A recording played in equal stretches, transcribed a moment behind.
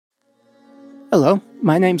Hello,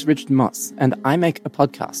 my name's Richard Moss, and I make a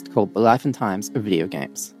podcast called The Life and Times of Video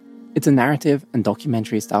Games. It's a narrative and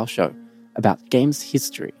documentary-style show about games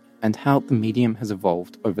history and how the medium has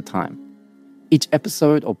evolved over time. Each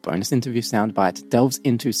episode or bonus interview soundbite delves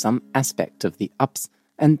into some aspect of the ups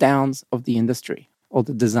and downs of the industry, or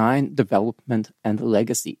the design, development, and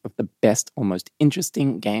legacy of the best or most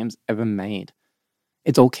interesting games ever made.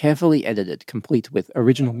 It's all carefully edited, complete with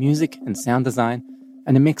original music and sound design,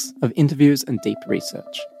 and a mix of interviews and deep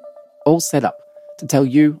research. All set up to tell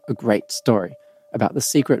you a great story about the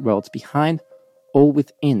secret worlds behind or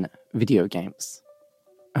within video games.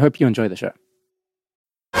 I hope you enjoy the show.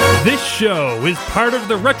 This show is part of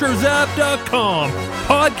the RetroZap.com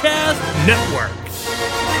podcast network.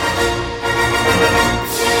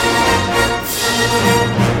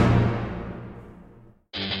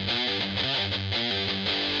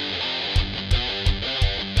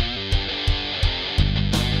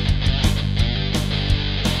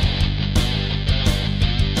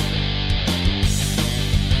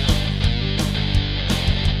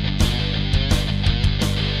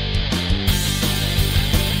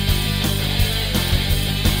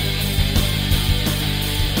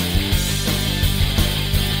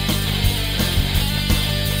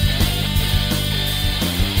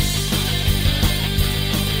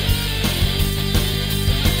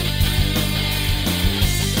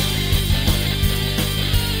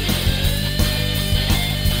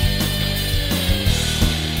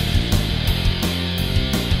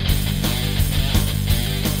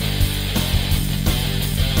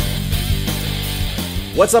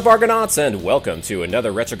 What's up, Argonauts, and welcome to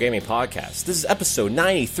another Retro Gaming Podcast. This is episode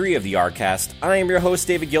 93 of the Arcast. I am your host,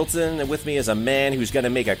 David Gilton, and with me is a man who's going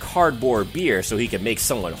to make a cardboard beer so he can make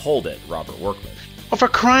someone hold it, Robert Workman. Oh, for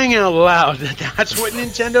crying out loud, that's what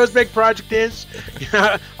Nintendo's big project is?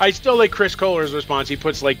 Yeah, I still like Chris Kohler's response. He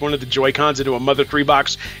puts like one of the Joy-Cons into a Mother 3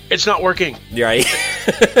 box. It's not working. You're right.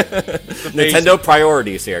 Nintendo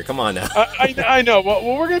priorities here. Come on now. I know.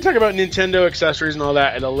 Well, we're going to talk about Nintendo accessories and all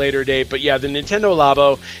that at a later date. But yeah, the Nintendo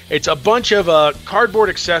Labo, it's a bunch of cardboard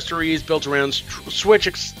accessories built around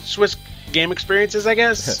Swiss game experiences, I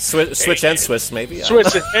guess. Switch and Swiss, maybe.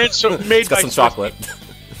 Swiss and so made got by some chocolate.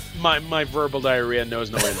 My verbal diarrhea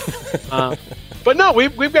knows no end. But no,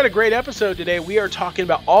 we've got a great episode today. We are talking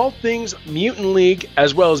about all things Mutant League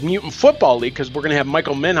as well as Mutant Football League, because we're going to have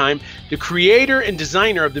Michael Menheim, the creator and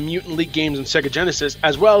designer of the Mutant League games on Sega Genesis,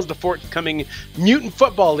 as well as the forthcoming Mutant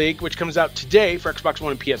Football League, which comes out today for Xbox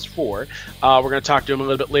One and PS4. We're going to talk to him a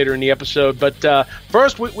little bit later in the episode. But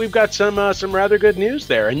first, we've got some rather good news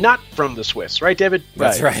there, and not from the Swiss, right, David?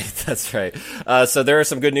 That's right. So there is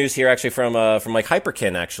some good news here, actually, from like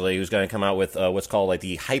Hyperkin, actually, who's going to come out with what's called like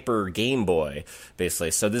the Hyper Game Boy,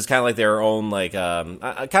 basically. So this is kind of like their own way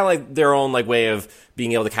of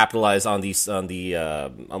being able to capitalize on basically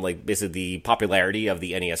the popularity of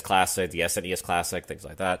the NES Classic, the SNES Classic, things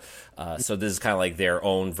like that. So this is kind of like their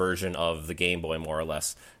own version of the Game Boy, more or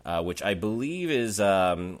less, which I believe is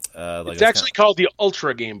it's actually called the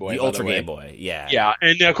Ultra Game Boy. The Ultra Game Boy, yeah. Yeah,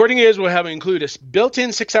 and according to his, we'll include a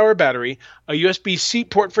built-in 6-hour battery, a USB-C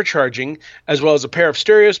port for charging, as well as a pair of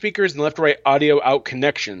stereo speakers and left-right audio out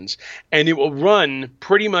connections, and it will run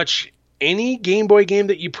pretty much any Game Boy game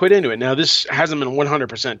that you put into it. Now, this hasn't been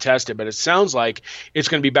 100% tested, but it sounds like it's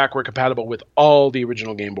going to be backward compatible with all the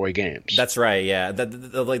original Game Boy games. That's right, yeah.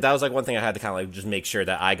 That was like one thing I had to kind of like just make sure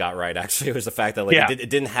that I got right, actually, was the fact that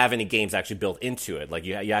it didn't have any games actually built into it. Like,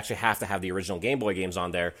 you actually have to have the original Game Boy games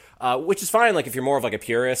on there, which is fine, like, if you're more of like a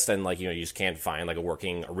purist and, like, you just can't find like a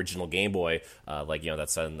working original Game Boy,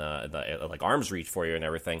 that's in like arm's reach for you and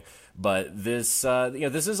everything. But this,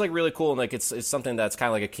 this is like really cool, and like it's something that's kind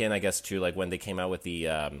of like akin, I guess, to like when they came out with the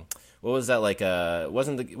what was that, like was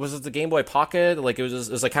it the Game Boy Pocket? Like it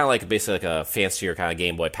was like kind of like basically like a fancier kind of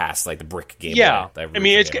Game Boy past like the brick Game Boy. Yeah, I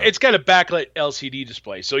mean it's got a backlit LCD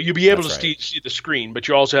display, so you'll be able to see the screen, but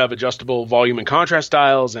you also have adjustable volume and contrast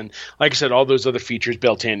dials, and like I said, all those other features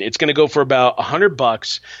built in. It's going to go for about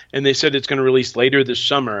 $100, and they said it's going to release later this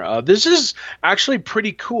summer. This is actually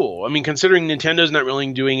pretty cool. I mean, considering Nintendo's not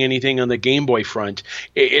really doing anything on the Game Boy front,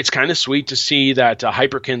 it's kind of sweet to see that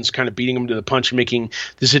Hyperkin's kind of beating them to the punch, making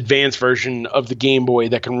this advanced version of the Game Boy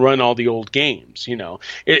that can run all the old games. You know,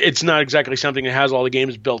 it's not exactly something that has all the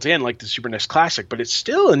games built in like the Super NES Classic, but it's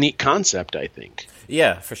still a neat concept, I think.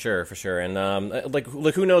 Yeah, for sure. And like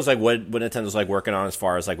who knows like what Nintendo's like working on as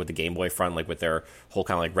far as like with the Game Boy front, like with their whole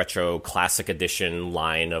kind of like retro classic edition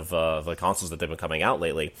line of like consoles that they've been coming out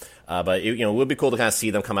lately. But it would be cool to kind of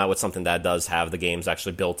see them come out with something that does have the games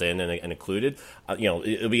actually built in and included. It'll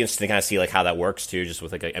be interesting to kind of see like how that works too, just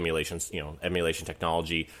with like emulation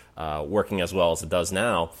technology working as well as it does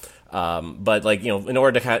now. But like, in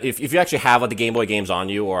order to if you actually have like the Game Boy games on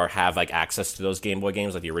you or have like access to those Game Boy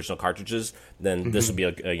games, like the original cartridges, then this would be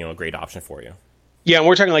a great option for you. Yeah, and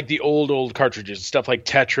we're talking like the old cartridges, stuff like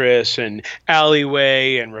Tetris and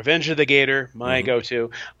Alleyway and Revenge of the Gator, my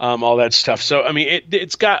go-to, all that stuff. So, I mean,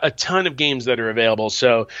 it's got a ton of games that are available.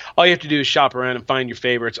 So all you have to do is shop around and find your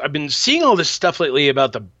favorites. I've been seeing all this stuff lately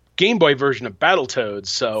about the Game Boy version of Battletoads,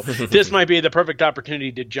 so this might be the perfect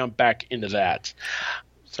opportunity to jump back into that.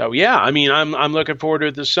 So yeah, I mean, I'm looking forward to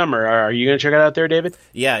it this summer. Are you going to check it out there, David?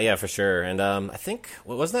 Yeah, for sure. And I think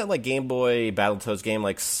wasn't that like Game Boy Battletoads game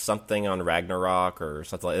like something on Ragnarok or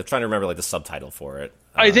something? I'm trying to remember like the subtitle for it.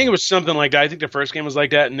 I think it was something like that. I think the first game was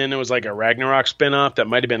like that, and then it was like a Ragnarok spinoff that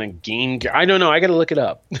might have been a game. I don't know. I got to look it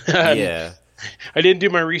up. Yeah, I didn't do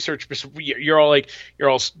my research. You're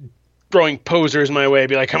all throwing posers my way,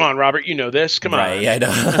 be like, come on, Robert, you know this. Come on. Yeah, I know.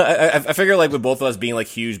 I figure like with both of us being like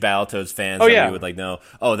huge Battletoads fans, we would like know.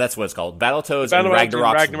 Oh, that's what it's called, Battletoads and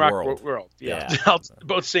Ragnarok World. Yeah.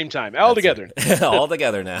 Both same time, all together. All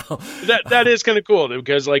together now. that is kind of cool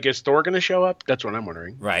because like, is Thor going to show up? That's what I'm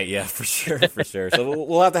wondering. Right. Yeah, for sure. So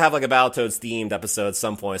we'll have to have like a Battletoads themed episode at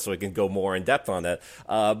some point so we can go more in depth on that.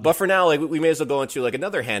 But for now, like we may as well go into like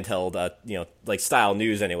another handheld, like style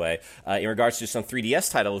news anyway, in regards to some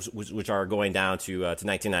 3DS titles, which are going down to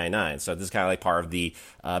 $19.99. So this is kind of like part of the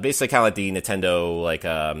basically kind of like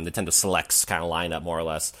the Nintendo Selects kind of lineup, more or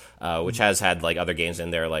less, which has had like other games in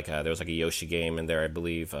there. Like there was like a Yoshi game in there, I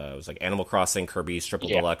believe. It was like Animal Crossing, Kirby's Triple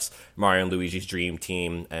Deluxe, Mario and Luigi's Dream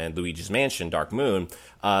Team, and Luigi's Mansion: Dark Moon.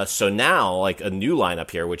 So now like a new lineup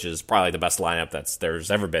here, which is probably the best lineup there's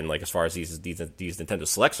ever been, like as far as these Nintendo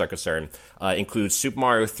Selects are concerned, includes Super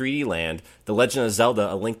Mario 3D Land, The Legend of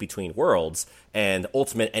Zelda: A Link Between Worlds, and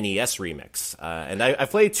Ultimate NES Remix. And I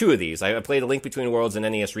played two of these. I played A Link Between Worlds and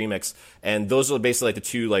NES Remix, and those are basically like the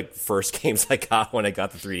two like first games I got when I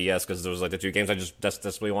got the 3DS, because those were like the two games I just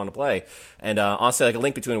desperately wanted to play. And honestly, like A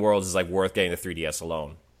Link Between Worlds is like worth getting the 3DS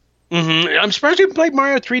alone. I'm surprised you played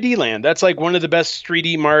Mario 3D Land. That's like one of the best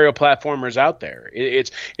 3D Mario platformers out there.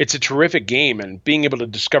 It's a terrific game, and being able to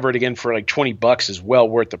discover it again for like $20 is well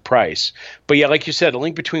worth the price. But yeah, like you said, A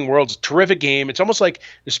Link Between Worlds, terrific game. It's almost like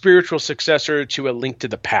the spiritual successor to A Link to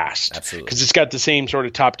the Past. Absolutely. Because it's got the same sort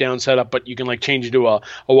of top-down setup, but you can like change it to a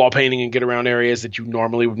wall painting and get around areas that you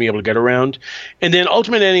normally wouldn't be able to get around. And then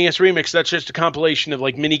Ultimate NES Remix, that's just a compilation of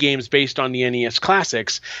like mini games based on the NES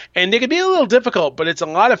classics. And they can be a little difficult, but it's a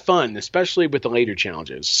lot of fun, especially with the later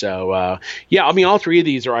challenges. So, yeah, I mean, all three of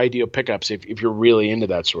these are ideal pickups if you're really into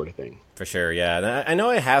that sort of thing. For sure, yeah. And I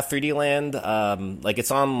know I have 3D Land. Like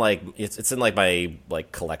it's on like it's in like my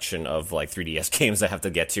like collection of like 3DS games I have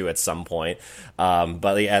to get to at some point.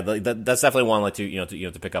 But yeah, that's definitely one like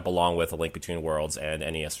to pick up along with A Link Between Worlds and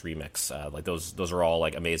NES Remix. Like those are all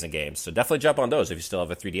like amazing games. So definitely jump on those if you still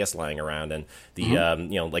have a 3DS lying around, and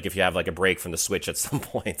the like if you have like a break from the Switch at some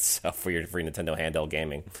point, so for your Nintendo handheld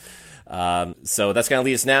gaming. So that's going to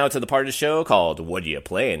lead us now to the part of the show called What Do You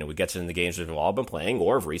Play? And we get into the games we've all been playing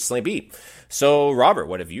or have recently beat. So, Robert,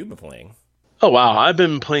 what have you been playing? Oh, wow. I've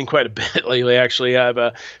been playing quite a bit lately, actually.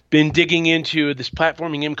 I've been digging into this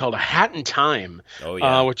platforming game called A Hat in Time,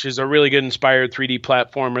 which is a really good inspired 3D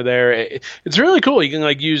platformer there. It's really cool. You can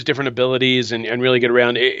like use different abilities and really get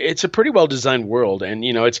around. It's a pretty well-designed world, and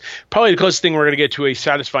it's probably the closest thing we're going to get to a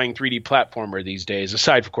satisfying 3D platformer these days,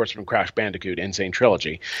 aside, of course, from Crash Bandicoot Insane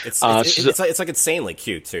Trilogy. It's like insanely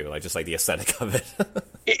cute, too, like just like the aesthetic of it.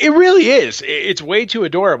 It really is. It's way too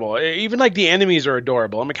adorable. Even like the enemies are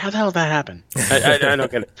adorable. I'm like, how the hell did that happen? I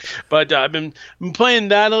don't get it. But I've been playing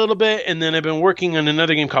that a little bit, and then I've been working on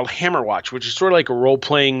another game called Hammerwatch, which is sort of like a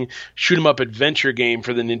role-playing shoot-'em-up adventure game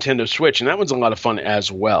for the Nintendo Switch, and that one's a lot of fun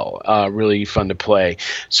as well. Really fun to play.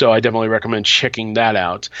 So I definitely recommend checking that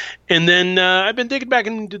out. And then I've been digging back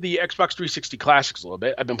into the Xbox 360 Classics a little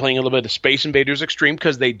bit. I've been playing a little bit of Space Invaders Extreme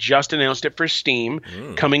because they just announced it for Steam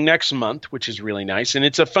coming next month, which is really nice. And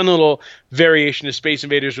it's a fun little variation of Space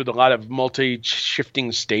Invaders with a lot of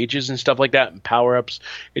multi-shifting stages and stuff like that and power-ups.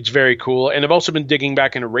 It's very cool. And I've also been digging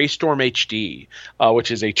back into Raystorm HD, which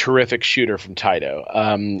is a terrific shooter from Taito,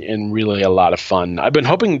 and really a lot of fun. I've been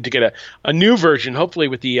hoping to get a new version, hopefully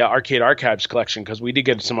with the Arcade Archives collection, because we did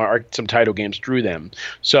get some Taito games through them.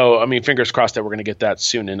 So, I mean, fingers crossed that we're going to get that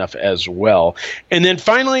soon enough as well. And then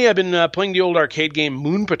finally, I've been playing the old arcade game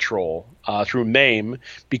Moon Patrol through MAME,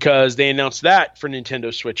 because they announced that for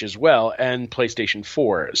Nintendo Switch as well and PlayStation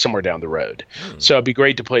 4 somewhere down the road. So it'd be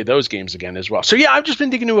great to play those games again as well. So yeah, I've just been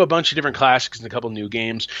digging into a bunch of different classics and a couple new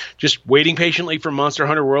games, just waiting patiently for Monster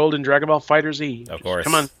Hunter World and Dragon Ball FighterZ. Of course.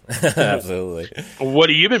 Come on. Absolutely. What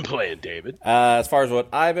have you been playing, David? As far as what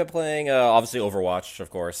I've been playing, obviously Overwatch, of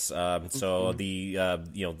course. So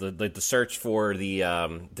the search for the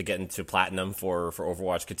to get into platinum for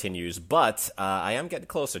Overwatch continues, but I am getting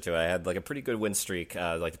closer to it. I had like a pretty good win streak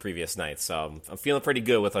like the previous night, so I'm feeling pretty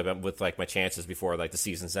good with my chances before like the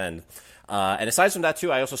season's end. And aside from that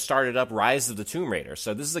too, I also started up Rise of the Tomb Raider.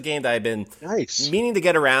 So this is a game that I've been meaning to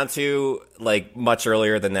get around to like much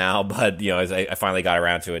earlier than now, but I finally got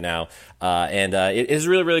around to it now. And it is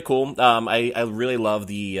really, really cool. I really love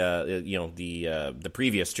the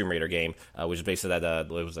previous Tomb Raider game, which is basically that it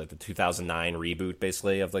was like the 2009 reboot,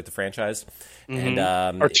 basically, of like the franchise.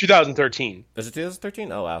 And or 2013. Was it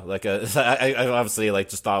 2013? Oh wow! Like I obviously like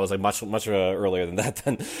just thought it was like much earlier than that.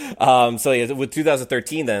 Then, so yeah, with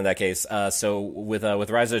 2013, then in that case, so with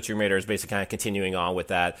Rise of the Tomb Raider is basically kind of continuing on with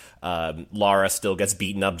that. Lara still gets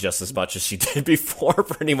beaten up just as much as she did before,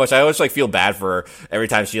 pretty much. I always like feel bad for her every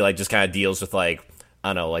time she like just kind of deals with like, I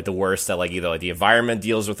don't know, like the worst that like either like the environment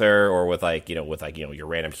deals with her, or with your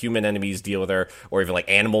random human enemies deal with her, or even like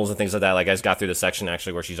animals and things like that. Like I just got through the section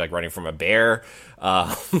actually where she's like running from a bear.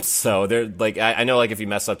 So they're like, I know like if you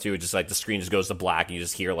mess up too, it just like the screen just goes to black and you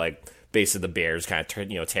just hear like basically the bears kind of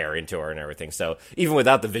tear into her and everything. So even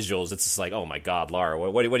without the visuals, it's just like, oh my god, Lara,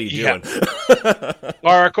 what are you doing?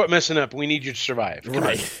 Lara, quit messing up. We need you to survive. Come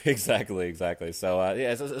on. Exactly. So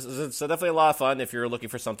so definitely a lot of fun if you're looking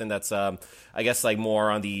for something that's I guess like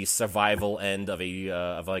more on the survival end of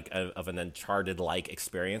an Uncharted like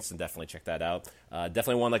experience, and definitely check that out.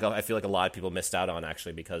 Definitely one like I feel like a lot of people missed out on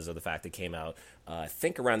actually because of the fact it came out I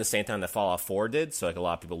think around the same time that Fallout 4 did. So like a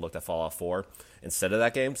lot of people looked at Fallout 4 instead of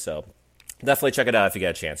that game. So definitely check it out if you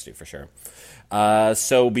get a chance to, for sure.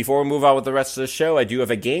 So before we move on with the rest of the show, I do have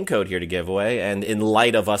a game code here to give away, and in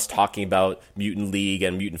light of us talking about Mutant League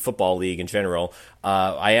and Mutant Football League in general,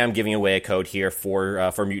 I am giving away a code here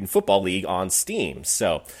for Mutant Football League on Steam.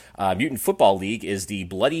 So Mutant Football League is the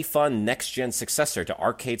bloody fun next-gen successor to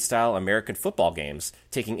arcade-style American football games,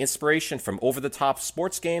 taking inspiration from over-the-top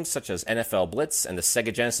sports games such as NFL Blitz and the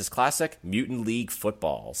Sega Genesis classic Mutant League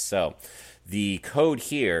Football. So the code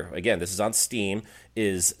here, again, this is on Steam,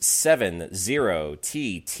 is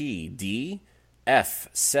 70TTD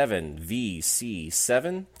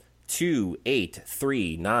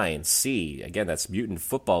F7VC72839C. Again, that's Mutant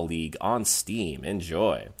Football League on Steam.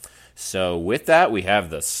 Enjoy. So with that, we have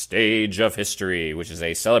the Stage of History, which is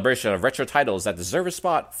a celebration of retro titles that deserve a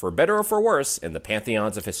spot, for better or for worse, in the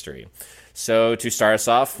pantheons of history. So to start us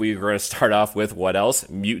off, we're going to start off with what else?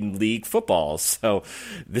 Mutant League Football. So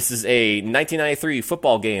this is a 1993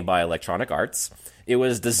 football game by Electronic Arts. It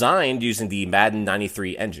was designed using the Madden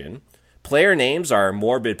 93 engine. Player names are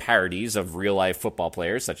morbid parodies of real-life football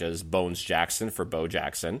players, such as Bones Jackson for Bo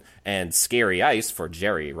Jackson and Scary Ice for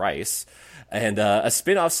Jerry Rice. And a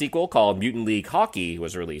spin-off sequel called Mutant League Hockey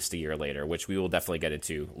was released a year later, which we will definitely get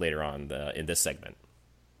into later on in this segment.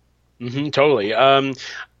 Totally.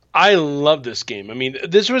 I love this game. I mean,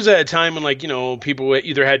 this was at a time when, like, people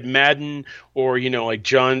either had Madden or, like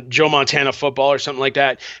Joe Montana football or something like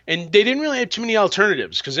that. And they didn't really have too many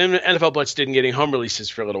alternatives because NFL Blitz didn't get any home releases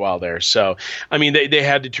for a little while there. So, I mean, they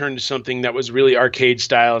had to turn to something that was really arcade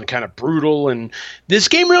style and kind of brutal. And this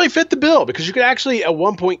game really fit the bill because you could actually at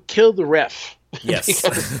one point kill the ref. Yes.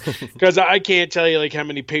 Because I can't tell you like how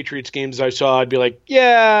many Patriots games I saw. I'd be like,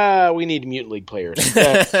 yeah, we need Mutant League players.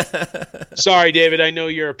 Sorry, David. I know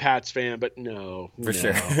you're a Pats fan, but no. For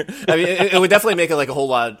sure. I mean, it would definitely make it like a whole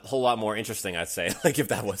lot more interesting, I'd say, like if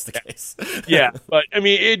that was the case. Yeah, but I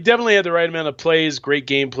mean, it definitely had the right amount of plays, great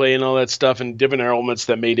gameplay and all that stuff, and different elements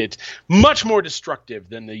that made it much more destructive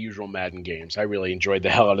than the usual Madden games. I really enjoyed the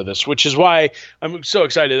hell out of this, which is why I'm so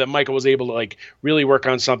excited that Michael was able to like really work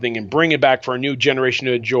on something and bring it back for a new generation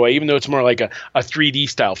to enjoy, even though it's more like a 3D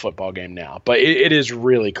style football game now. But it is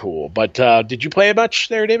really cool. But did you play it much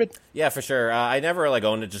there, David? Yeah, for sure. I never like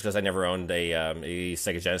owned it just because I never owned a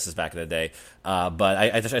Sega Genesis back in the day. But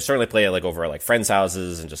I certainly play it like over like friends'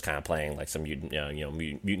 houses and just kind of playing like some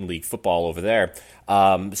Mutant League football over there.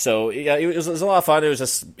 So yeah, it was a lot of fun. It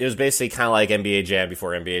was basically kind of like NBA Jam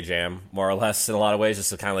before NBA Jam, more or less in a lot of ways.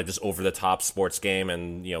 Just kind of like this over the top sports game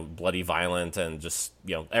and bloody violent and just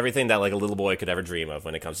everything that like a little boy boy could ever dream of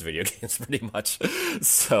when it comes to video games, pretty much.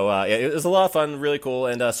 So yeah, it was a lot of fun, really cool,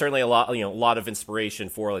 and certainly a lot of inspiration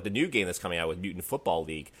for like the new game that's coming out with Mutant Football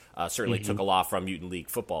League. Certainly took a lot from Mutant League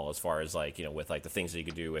Football as far as like with like the things that you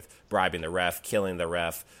could do with bribing the ref, killing the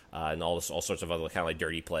ref, and all sorts of other kind of like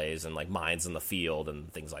dirty plays and like mines in the field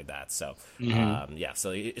and things like that. So yeah,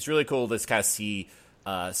 so it's really cool to kind of see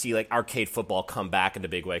like arcade football come back in a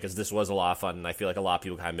big way, because this was a lot of fun, and I feel like a lot of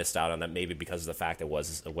people kind of missed out on that, maybe because of the fact it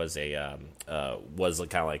was kind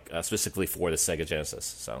of like specifically for the Sega Genesis.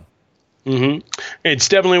 So it's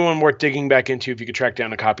definitely one worth digging back into if you could track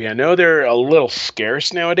down a copy. I know they're a little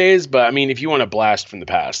scarce nowadays, but I mean, if you want a blast from the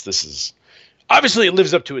past, this is obviously it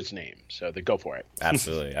lives up to its name, so go for it.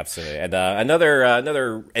 Absolutely. And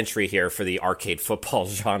another entry here for the arcade football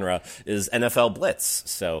genre is NFL Blitz.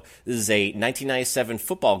 So this is a 1997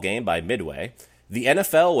 football game by Midway. The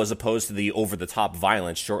NFL was opposed to the over-the-top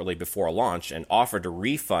violence shortly before launch and offered to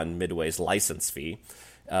refund Midway's license fee.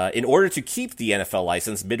 In order to keep the NFL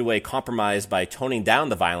license, Midway compromised by toning down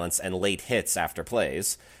the violence and late hits after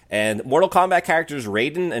plays. And Mortal Kombat characters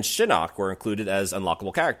Raiden and Shinnok were included as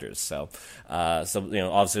unlockable characters. So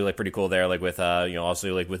obviously like pretty cool there. Like with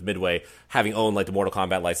obviously like with Midway having owned like the Mortal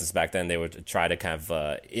Kombat license back then, they would try to kind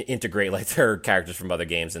of integrate like their characters from other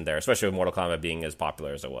games in there, especially with Mortal Kombat being as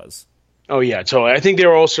popular as it was. Oh, yeah. So I think they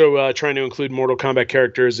were also trying to include Mortal Kombat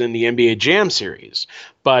characters in the NBA Jam series.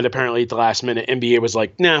 But apparently at the last minute, NBA was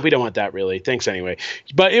like, nah, we don't want that really. Thanks anyway.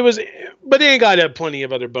 But they got plenty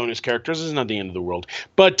of other bonus characters. It's not the end of the world.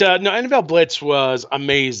 But no, NFL Blitz was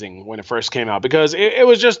amazing when it first came out, because it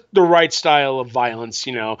was just the right style of violence,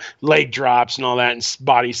 leg drops and all that, and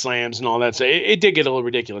body slams and all that. So it did get a little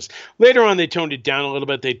ridiculous. Later on, they toned it down a little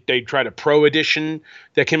bit. They tried a Pro Edition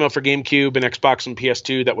that came out for GameCube and Xbox and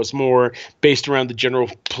PS2 that was more based around the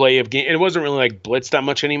general play of game. And it wasn't really like Blitz that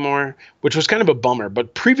much anymore, which was kind of a bummer.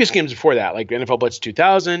 But previous games before that, like NFL Blitz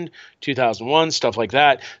 2000, 2001, stuff like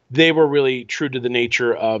that, they were really true to the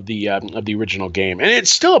nature of the original game. And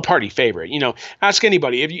it's still a party favorite. Ask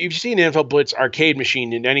anybody. If you've seen an NFL Blitz arcade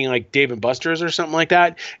machine in any like Dave & Buster's or something like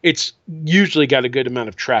that, it's usually got a good amount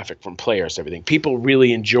of traffic from players, everything. People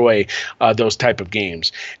really enjoy those type of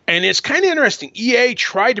games. And it's kind of interesting. EA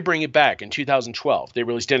tried to bring it back in 2012. They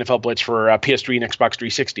released NFL Blitz for PS3 and Xbox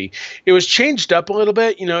 360. It was changed up a little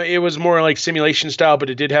bit. It was more like simulation style, but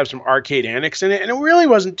it did have some arcade annex in it, and it really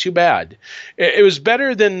wasn't too bad. It was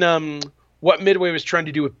better than what Midway was trying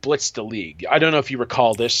to do with Blitz the League. I don't know if you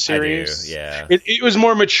recall this series. I do, yeah. It was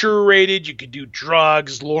more mature rated. You could do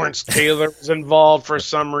drugs. Lawrence Taylor was involved for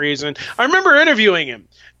some reason. I remember interviewing him,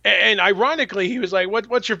 and ironically, he was like,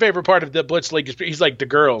 what's your favorite part of the Blitz League? He's like, the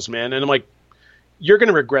girls, man. And I'm like, you're going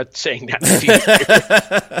to regret saying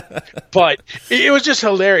that. But it was just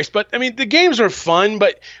hilarious. But, I mean, the games were fun,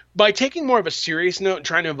 but by taking more of a serious note and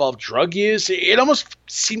trying to involve drug use, it almost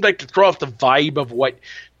seemed like to throw off the vibe of what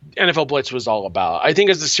NFL Blitz was all about. I think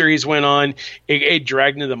as the series went on, it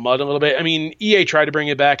dragged into the mud a little bit. I mean, EA tried to bring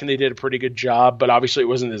it back, and they did a pretty good job, but obviously it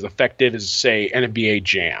wasn't as effective as, say, NBA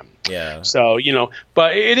Jam. Yeah. So,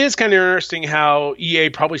 but it is kind of interesting how EA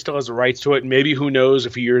probably still has the rights to it. Maybe, who knows, a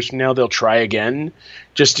few years from now they'll try again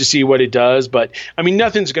just to see what it does. But, I mean,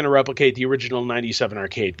 nothing's going to replicate the original 97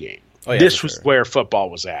 arcade game. Oh, yeah, this was where football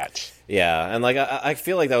was at. Yeah, and like I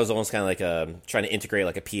feel like that was almost kind of like trying to integrate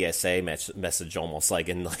like a PSA message, almost like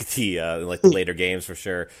in like the later games for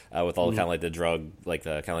sure, with all kind of like the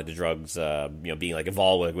drugs, being like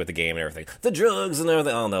involved with the game and everything, the drugs and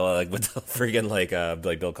everything. I don't know, like with the freaking like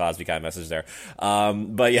Bill Cosby kind of message there.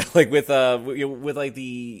 But yeah, like with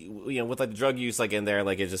the drug use like in there,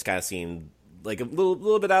 like it just kind of seemed like a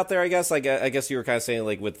little bit out there, I guess. Like I guess you were kind of saying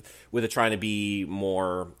like with it trying to be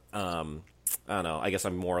more. I don't know. I guess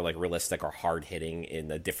I'm more like realistic or hard hitting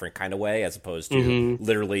in a different kind of way, as opposed to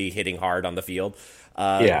literally hitting hard on the field.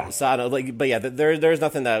 Yeah. So I don't like, but yeah, there's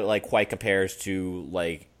nothing that like quite compares to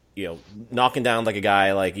like knocking down like a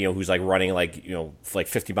guy like who's like running like like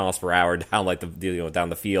 50 miles per hour down like the down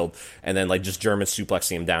the field, and then like just German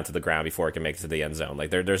suplexing him down to the ground before it can make it to the end zone.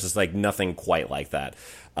 Like there's just like nothing quite like that.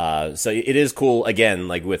 So it is cool again,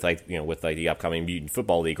 like with like with like the upcoming Mutant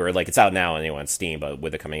Football League, or like it's out now anyway on Steam, but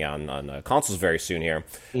with it coming out on consoles very soon here,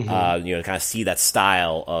 to kind of see that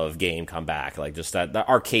style of game come back, like just that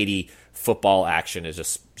arcadey football action is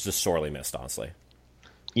just sorely missed, honestly.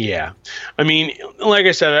 Yeah. I mean, like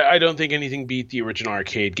I said, I don't think anything beat the original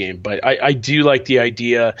arcade game, but I do like the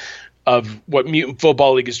idea of what Mutant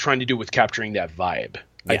Football League is trying to do with capturing that vibe.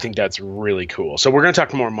 Yeah. I think that's really cool. So we're going to talk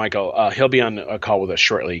to more Michael. He'll be on a call with us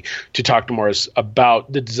shortly to talk to more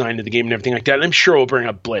about the design of the game and everything like that. And I'm sure we'll bring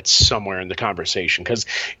up Blitz somewhere in the conversation, because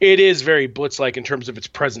it is very Blitz-like in terms of its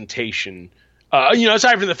presentation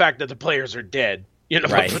Aside from the fact that the players are dead.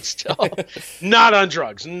 Right. But still, not on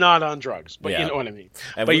drugs. But you know what I mean.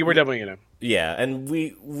 But you were definitely Yeah, and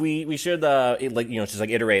we should just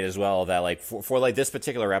iterate as well that like for like this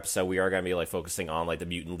particular episode we are going to be like focusing on like the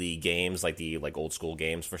Mutant League games, like the like old school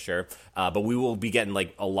games for sure. But we will be getting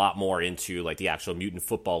like a lot more into like the actual Mutant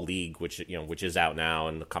Football League, which is out now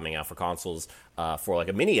and coming out for consoles for like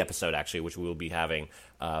a mini episode actually, which we will be having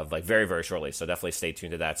like very, very shortly. So definitely stay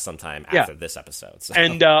tuned to that sometime after this episode. So.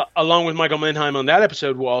 And along with Michael Menheim on that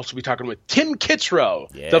episode, we'll also be talking with Tim Kitzrow,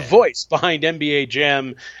 the voice behind NBA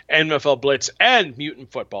Jam, NFL Blitz, and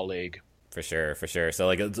Mutant Football League. For sure.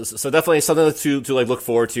 So definitely something to like look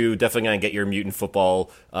forward to. Definitely gonna get your Mutant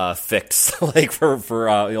Football fix, like for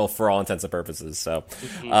all intents and purposes. So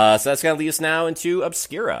so that's gonna lead us now into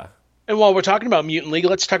Obscura. And while we're talking about Mutant League,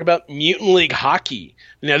 let's talk about Mutant League Hockey.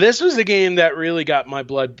 Now, this was the game that really got my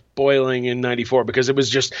blood boiling in 94 because it was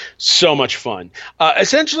just so much fun.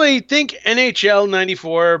 Essentially, think NHL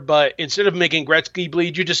 94, but instead of making Gretzky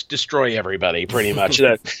bleed, you just destroy everybody, pretty much.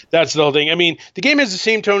 That's the whole thing. I mean, the game has the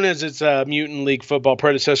same tone as its Mutant League football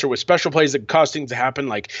predecessor with special plays that cause things to happen,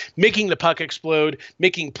 like making the puck explode,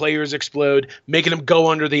 making players explode, making them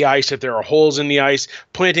go under the ice if there are holes in the ice,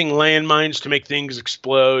 planting landmines to make things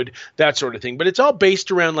explode, that sort of thing. But it's all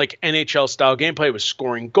based around like NHL-style gameplay with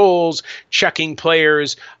scoring goals, checking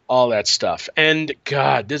players, all that stuff. And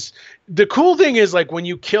God, the cool thing is like when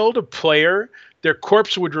you killed a player, their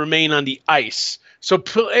corpse would remain on the ice. So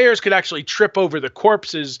players could actually trip over the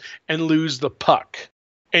corpses and lose the puck.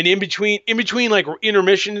 And in between like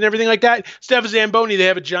intermission and everything like that, Steph Zamboni, they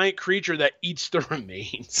have a giant creature that eats the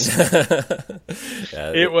remains.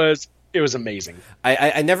 It was amazing.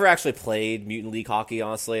 I never actually played Mutant League Hockey,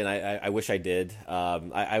 honestly, and I wish I did.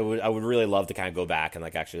 I would really love to kind of go back and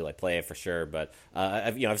like actually like play it for sure. But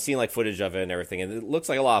I've seen like footage of it and everything, and it looks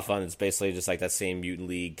like a lot of fun. It's basically just like that same Mutant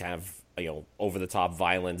League kind of over the top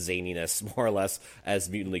violent zaniness, more or less, as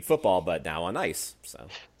Mutant League Football, but now on ice. So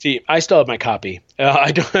see, I still have my copy.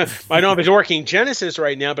 I don't have a working Genesis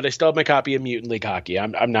right now, but I still have my copy of Mutant League Hockey.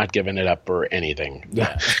 I'm not giving it up for anything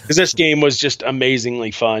because this game was just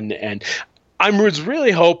amazingly fun, and I was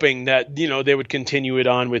really hoping that they would continue it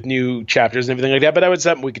on with new chapters and everything like that. But that was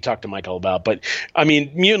something we could talk to Michael about. But I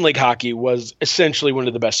mean, Mutant League Hockey was essentially one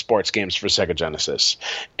of the best sports games for Sega Genesis,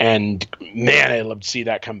 and man, I'd love to see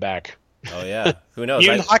that come back. Oh yeah, who knows?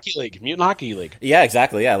 Mutant Hockey League. Yeah,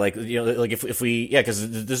 exactly. Yeah, like like if we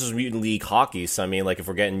because this is Mutant League Hockey, so I mean, like if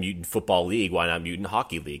we're getting Mutant Football League, why not Mutant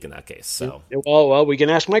Hockey League in that case? So well, we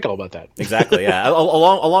can ask Michael about that. Exactly. Yeah,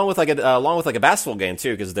 along with a basketball game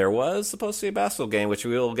too, because there was supposed to be a basketball game, which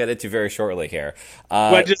we will get into very shortly here.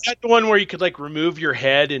 But is that the one where you could like remove your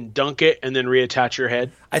head and dunk it and then reattach your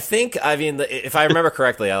head? I think. I mean, if I remember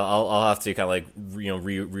correctly, I'll have to kind of like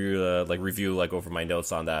review like over my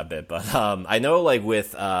notes on that a bit, but I know like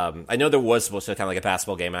with I know there was supposed to be kind of like a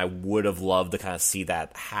basketball game, and I would have loved to kind of see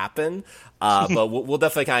that happen. But we'll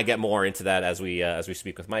definitely kind of get more into that as we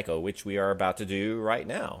speak with Michael, which we are about to do right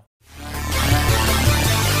now.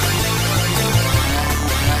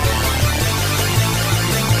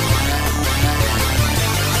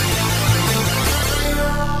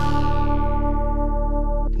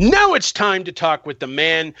 Now it's time to talk with the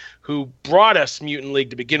man who brought us Mutant League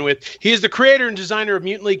to begin with. He is the creator and designer of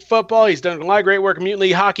Mutant League Football. He's done a lot of great work in Mutant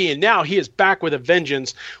League Hockey, and now he is back with a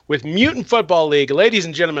vengeance with Mutant Football League. Ladies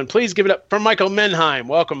and gentlemen, please give it up for Michael Menheim.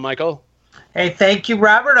 Welcome, Michael. Hey, thank you,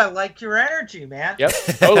 Robert. I like your energy, man. Yep,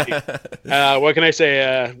 totally. What can I say?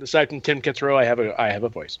 Aside from Tim Kitzrow, I have a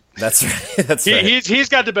voice. That's right. That's right. He's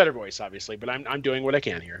got the better voice, obviously, but I'm doing what I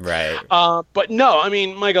can here. Right. But no, I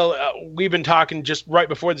mean, Michael, we've been talking just right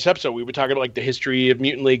before this episode. We were talking about like the history of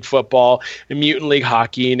Mutant League Football and Mutant League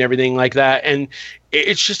Hockey and everything like that, and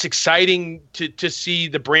it's just exciting to see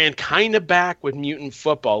the brand kind of back with Mutant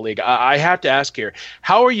Football League. I have to ask here,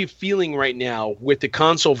 how are you feeling right now with the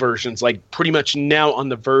console versions, like pretty much now on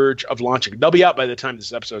the verge of launching? They'll be out by the time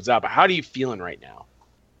this episode's out, but how are you feeling right now?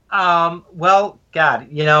 Well, God,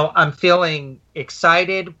 I'm feeling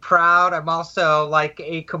excited, proud. I'm also like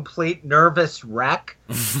a complete nervous wreck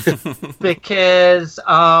because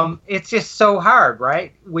it's just so hard,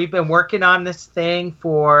 right? We've been working on this thing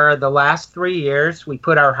for the last 3 years. We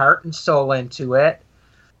put our heart and soul into it.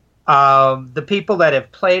 The people that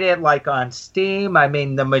have played it, like on Steam, I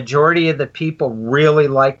mean, the majority of the people really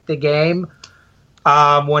like the game.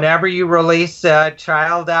 Whenever you release a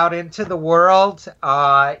child out into the world,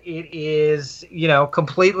 it is,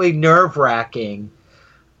 completely nerve-wracking.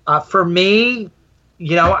 For me,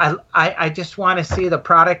 I just want to see the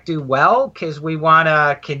product do well because we want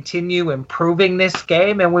to continue improving this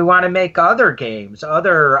game and we want to make other games,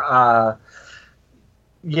 other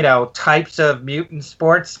types of mutant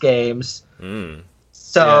sports games.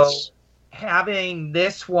 So having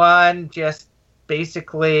this one just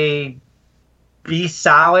basically be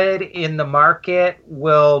solid in the market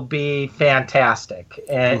will be fantastic.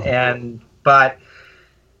 But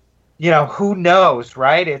who knows,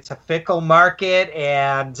 right? It's a fickle market,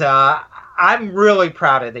 and I'm really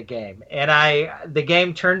proud of the game. And the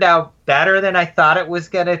game turned out better than I thought it was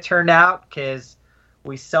going to turn out, because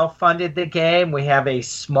we self-funded the game. We have a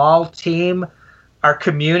small team. Our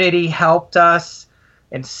community helped us.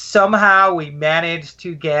 And somehow we managed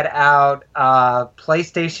to get out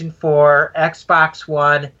PlayStation 4, Xbox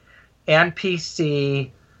One, and PC.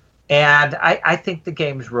 And I think the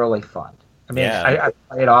game's really fun. I mean, I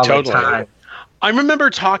play it all the time. I remember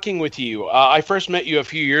talking with you. I first met you a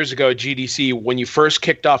few years ago at GDC when you first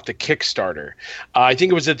kicked off the Kickstarter. I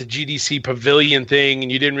think it was at the GDC Pavilion thing,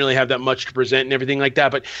 and you didn't really have that much to present and everything like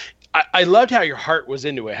that. But I loved how your heart was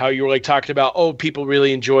into it, how you were like talking about, people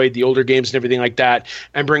really enjoyed the older games and everything like that,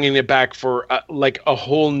 and bringing it back for like a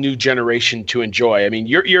whole new generation to enjoy. I mean,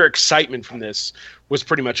 your excitement from this was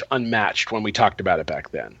pretty much unmatched when we talked about it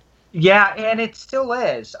back then. Yeah, and it still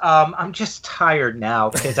is. I'm just tired now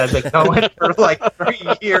because I've been going for like 3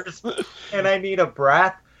 years and I need a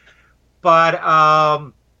breath.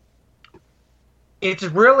 But it's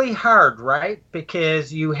really hard, right?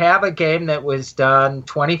 Because you have a game that was done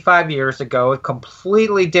 25 years ago, a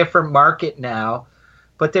completely different market now,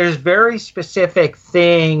 but there's very specific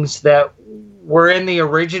things that were in the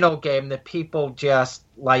original game that people just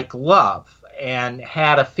love and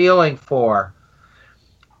had a feeling for.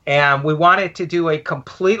 And we wanted to do a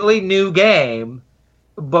completely new game,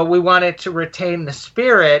 but we wanted to retain the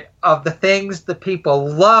spirit of the things the people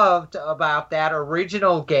loved about that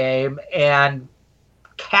original game and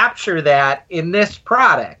capture that in this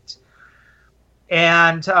product.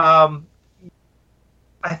 And I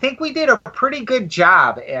think we did a pretty good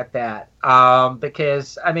job at that,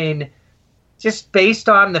 because, I mean, just based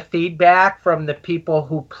on the feedback from the people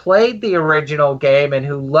who played the original game and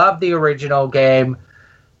who loved the original game,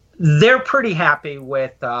 they're pretty happy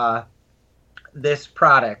with this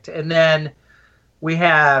product. And then we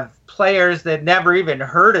have players that never even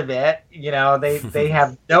heard of it. They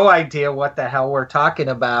have no idea what the hell we're talking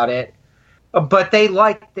about it. But they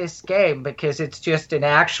like this game because it's just an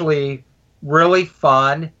actually really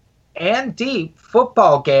fun and deep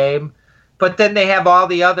football game. But then they have all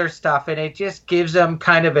the other stuff, and it just gives them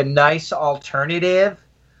kind of a nice alternative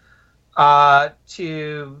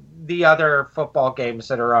to the other football games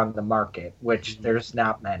that are on the market, which there's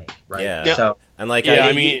not many, right? Yeah. So, and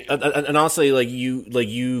and honestly,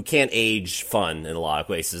 you can't age fun in a lot of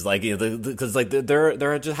places, because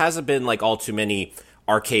there just hasn't been all too many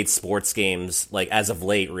arcade sports games as of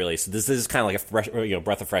late, really. So this is kind of like a fresh,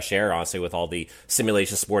 breath of fresh air, honestly, with all the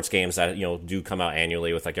simulation sports games that do come out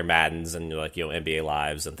annually with your Maddens and NBA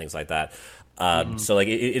Lives and things like that. So it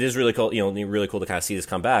is really cool, really cool to kind of see this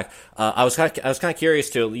come back. I was kind of curious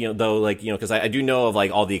to, because I do know of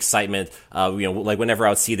all the excitement, whenever I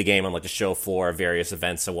would see the game on the show floor, various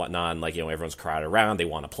events and whatnot, and everyone's crowded around, they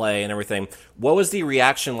want to play and everything. What was the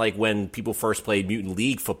reaction when people first played Mutant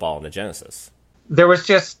League football in the Genesis? There was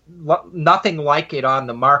just nothing like it on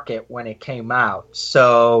the market when it came out.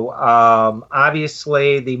 So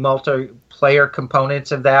obviously the multiplayer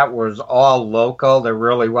components of that was all local. There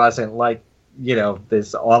really wasn't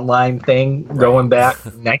this online thing going back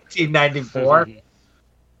 1994.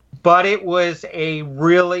 But it was a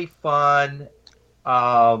really fun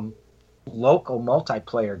local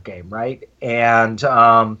multiplayer game, right? And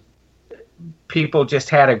people just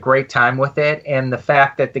had a great time with it. And the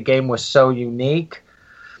fact that the game was so unique,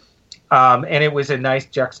 and it was a nice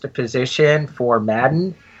juxtaposition for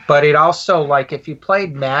Madden. But it also, if you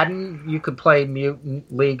played Madden, you could play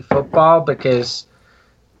Mutant League football, because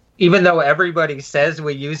even though everybody says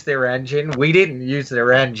we use their engine, we didn't use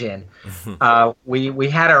their engine. We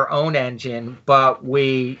had our own engine, but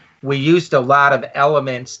we used a lot of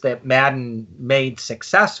elements that Madden made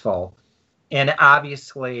successful. And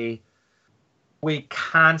obviously, we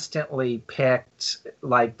constantly picked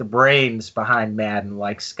the brains behind Madden,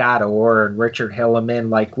 like Scott Orr and Richard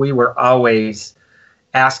Hilleman. We were always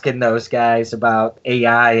asking those guys about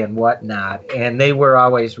AI and whatnot, and they were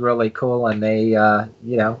always really cool, and they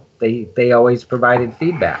always provided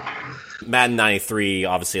feedback. Madden 93,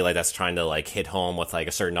 obviously, like that's trying to like hit home with like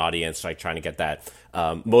a certain audience, like trying to get that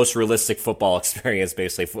most realistic football experience,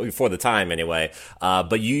 basically for the time, anyway.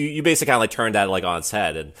 But you basically kind of like turned that like on its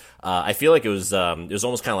head, and I feel like it was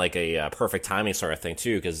almost kind of like a perfect timing sort of thing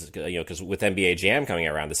too, because with NBA Jam coming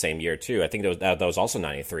around the same year too, I think that was also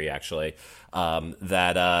 93 actually. It's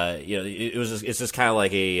just kind of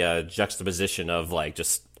like a juxtaposition of like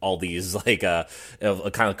just all these like kind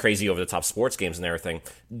of crazy over the top sports games and everything.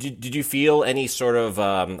 Did you feel any sort of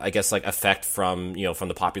I guess like effect from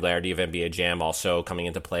the popularity of NBA Jam also coming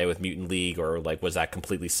into play with Mutant League, or like was that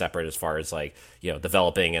completely separate as far as like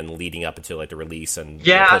developing and leading up into like the release and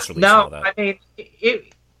post-release and all that? I mean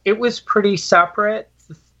it was pretty separate.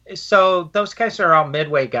 So those guys are all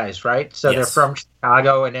Midway guys, right? So They're from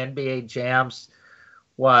Chicago, and NBA Jams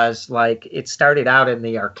was like, it started out in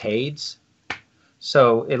the arcades.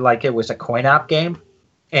 So it was a coin-op game,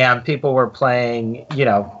 and people were playing,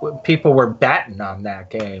 people were betting on that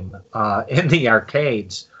game in the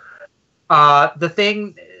arcades. The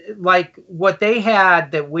thing, like what they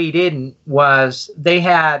had that we didn't was they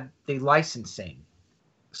had the licensing.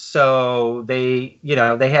 So they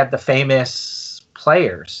had the famous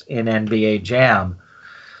players in NBA Jam,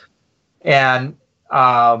 and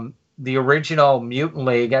the original Mutant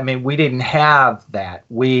League, I mean, we didn't have that.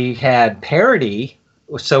 We had parody,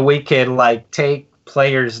 so we could like take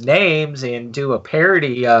players' names and do a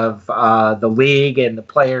parody of the league and the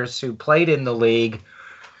players who played in the league.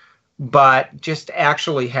 But just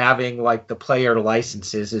actually having like the player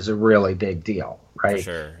licenses is a really big deal, right?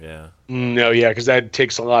 For sure, yeah. No, yeah, because that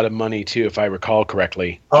takes a lot of money too, if I recall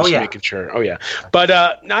correctly. Making sure. Oh yeah. But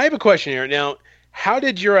now I have a question here. Now, how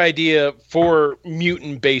did your idea for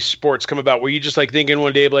mutant-based sports come about? Were you just like thinking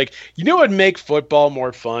one day, like, what would make football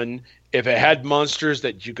more fun if it had monsters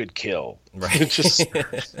that you could kill? Right. Just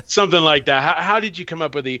something like that. How did you come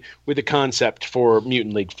up with the concept for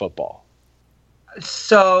Mutant League football?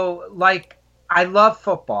 So, like, I love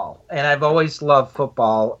football, and I've always loved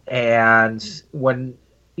football. And when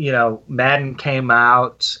Madden came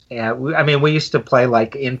out, and we used to play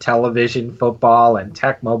like in television football and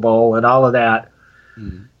Tecmo Bowl and all of that.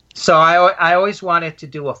 Mm. So I always wanted to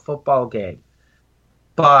do a football game,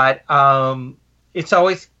 but it's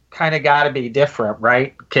always kind of got to be different,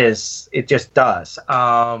 right? Because it just does.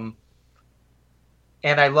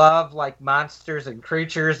 And I love like monsters and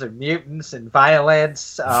creatures and mutants and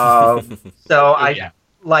violence. That's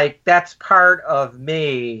part of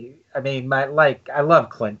me. I mean, I love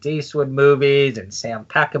Clint Eastwood movies and Sam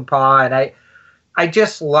Peckinpah, and I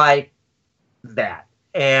just like that.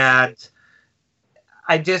 And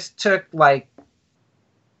I just took like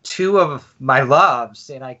two of my loves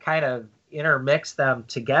and I kind of intermixed them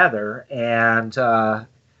together, and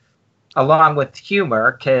along with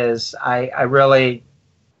humor, because I really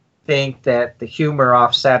think that the humor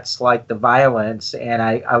offsets like the violence, and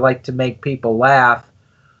I like to make people laugh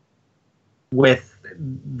with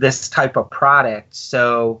this type of product.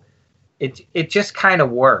 So it just kind of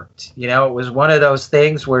worked. It was one of those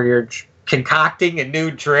things where you're concocting a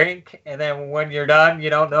new drink, and then when you're done, you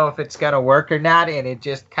don't know if it's going to work or not, and it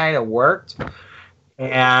just kind of worked.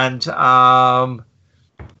 And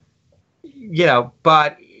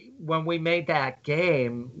but when we made that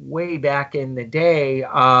game way back in the day,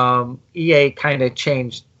 EA kind of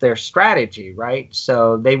changed their strategy, right?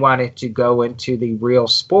 So they wanted to go into the real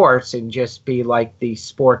sports and just be like the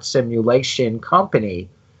sports simulation company.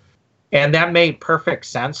 And that made perfect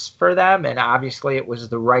sense for them. And obviously it was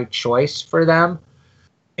the right choice for them.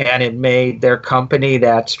 And it made their company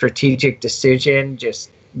that strategic decision,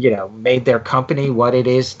 just, made their company what it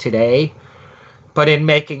is today. But in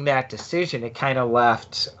making that decision, it kind of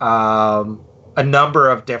left a number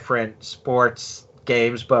of different sports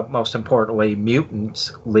games, but most importantly,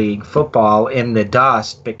 Mutant League football in the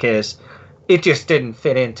dust, because it just didn't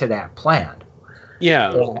fit into that plan.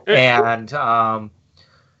 Yeah. And,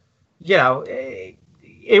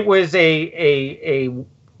 it was a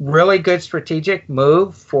really good strategic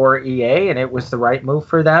move for EA, and it was the right move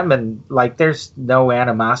for them. And, like, there's no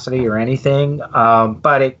animosity or anything,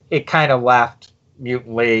 but it kind of left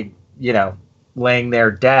Mutant League, laying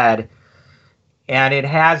there dead. And it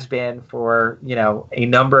has been for, a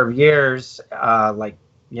number of years,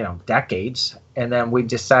 decades. And then we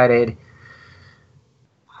decided,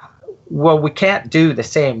 well, we can't do the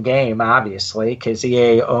same game, obviously, because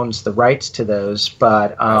EA owns the rights to those.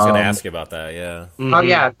 But I was going to ask you about that, yeah. Mm-hmm. Oh,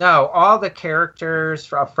 yeah, no, all the characters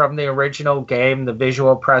from the original game, the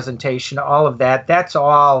visual presentation, all of that, that's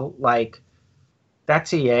all, like,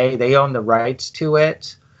 that's EA. They own the rights to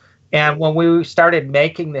it. And when we started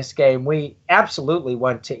making this game, we absolutely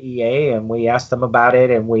went to EA and we asked them about it,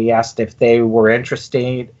 and we asked if they were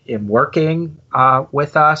interested in working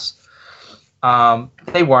with us.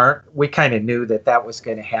 They weren't. We kind of knew that was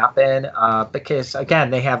going to happen because, again,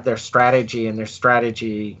 they have their strategy, and their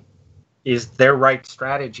strategy is their right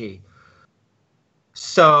strategy.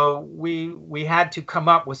 So we had to come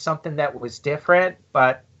up with something that was different,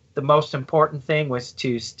 but the most important thing was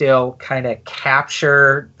to still kind of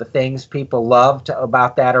capture the things people loved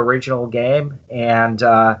about that original game. And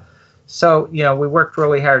so, we worked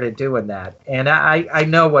really hard at doing that. And I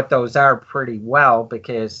know what those are pretty well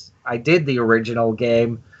because I did the original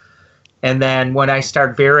game. And then when I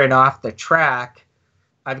start veering off the track,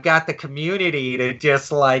 I've got the community to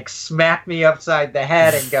just like smack me upside the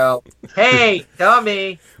head and go, "Hey,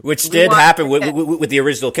 dummy!" Which did happen with the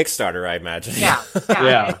original Kickstarter, I imagine. Yeah.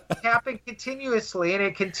 It happened continuously, and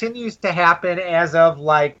it continues to happen as of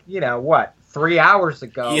 3 hours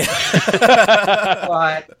ago. Yeah.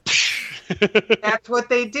 But that's what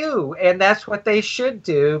they do, and that's what they should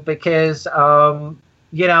do because,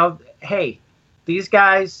 hey, these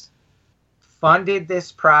guys funded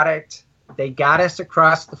this product. They got us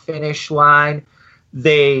across the finish line.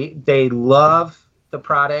 They love the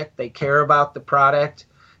product. They care about the product.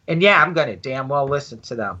 And yeah, I'm going to damn well listen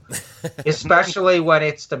to them, especially when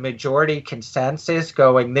it's the majority consensus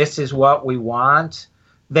going, this is what we want.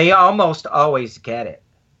 They almost always get it.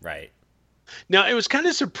 Right. Now, it was kind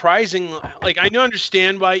of surprising. Like, I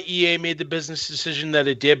understand why EA made the business decision that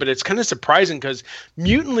it did, but it's kind of surprising because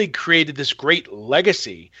Mutant League created this great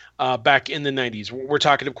legacy back in the 90s. We're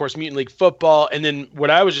talking, of course, Mutant League Football. And then what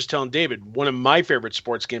I was just telling David, one of my favorite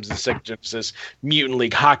sports games in the Sega Genesis, Mutant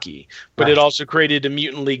League Hockey. But It also created a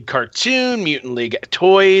Mutant League cartoon, Mutant League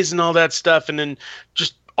toys, and all that stuff. And then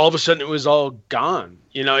just all of a sudden it was all gone.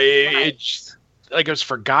 It just, like, it was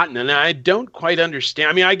forgotten, and I don't quite understand.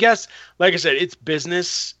 I mean, I guess, like I said, it's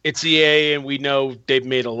business, it's EA, and we know they've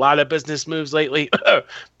made a lot of business moves lately.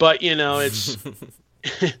 But it's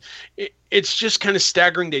it's just kind of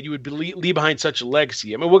staggering that you would leave behind such a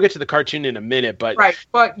legacy. I mean, we'll get to the cartoon in a minute, but right.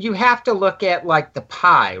 But you have to look at the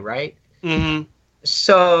pie, right? Mm-hmm.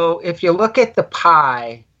 So if you look at the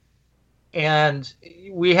pie, and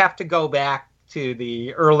we have to go back to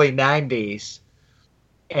the early 90s.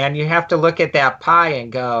 And you have to look at that pie and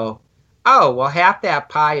go, oh, well, half that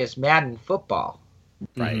pie is Madden football.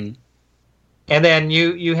 Right. Mm-hmm. And then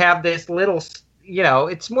you have this little,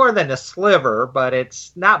 it's more than a sliver, but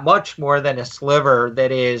it's not much more than a sliver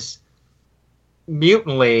that is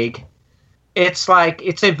Mutant League. It's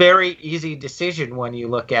it's a very easy decision when you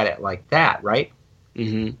look at it like that, right?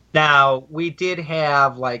 Mm-hmm. Now, we did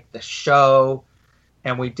have the show,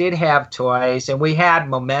 and we did have toys, and we had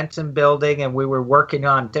momentum building, and we were working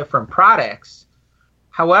on different products.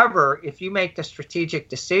 However, if you make the strategic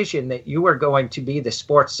decision that you are going to be the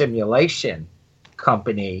sports simulation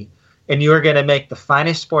company, and you are going to make the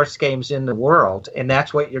finest sports games in the world, and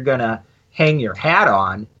that's what you're going to hang your hat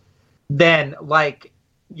on, then,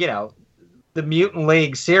 the Mutant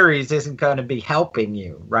League series isn't going to be helping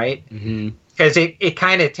you, right? Mm-hmm. Because it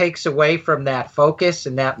kind of takes away from that focus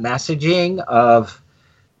and that messaging of,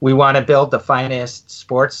 we want to build the finest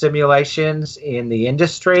sports simulations in the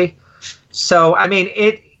industry. So, I mean,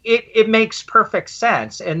 it makes perfect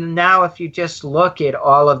sense. And now if you just look at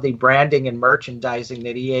all of the branding and merchandising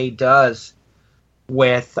that EA does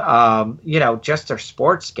with, just their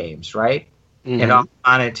sports games, right? Mm-hmm. And all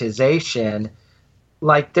monetization,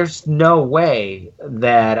 there's no way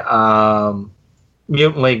that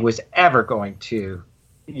Mutant League was ever going to,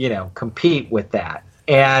 compete with that.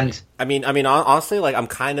 And I mean, honestly, I'm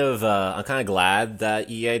kind of glad that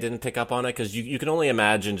EA didn't pick up on it, because you can only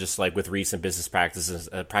imagine, just with recent business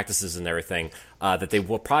practices and everything, that they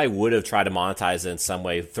probably would have tried to monetize it in some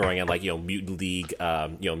way, throwing in Mutant League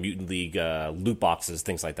loot boxes,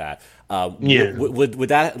 things like that. Would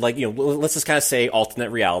that let's just kind of say alternate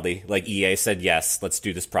reality, EA said, yes, let's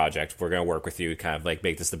do this project, we're going to work with you, kind of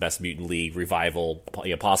make this the best Mutant League revival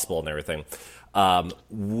possible and everything.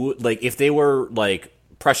 If they were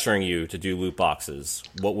pressuring you to do loot boxes,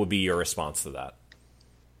 what would be your response to that?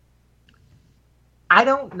 I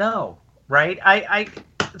don't know, right?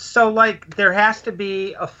 So there has to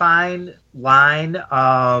be a fine line.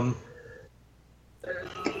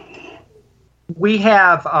 We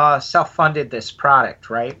have self-funded this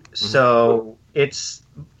product, right? Mm-hmm. So it's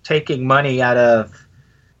taking money out of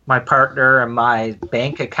my partner and my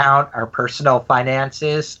bank account, our personal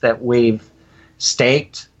finances that we've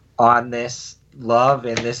staked on this love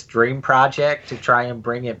and this dream project to try and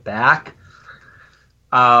bring it back.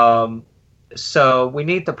 So we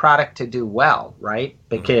need the product to do well, right?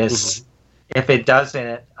 Because if it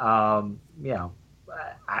doesn't, you know,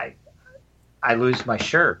 I lose my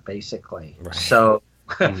shirt basically. Right. So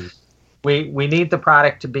we need the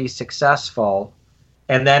product to be successful,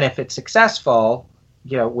 and then if it's successful,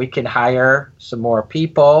 you know, we can hire some more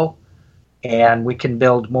people, and we can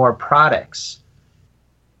build more products.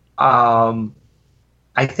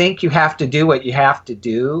 I think you have to do what you have to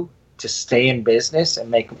do to stay in business and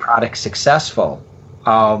make a product successful.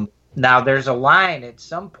 Now, there's a line at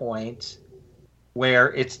some point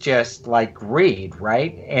where it's just like greed,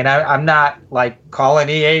 right? And I'm not like calling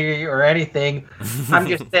EA or anything. I'm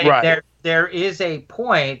just saying right. there is a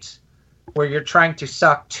point where you're trying to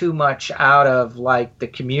suck too much out of like the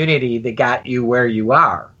community that got you where you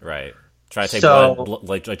are. Right. Trying to take blood,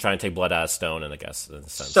 like trying to take blood out of stone, and I guess in a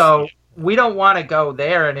sense. So we don't want to go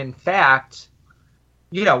there, and in fact,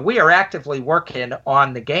 you know, we are actively working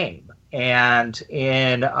on the game, and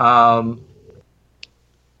in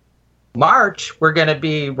March we're going to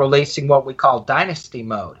be releasing what we call Dynasty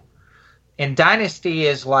mode, and Dynasty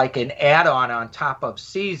is like an add-on on top of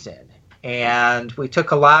Season, and we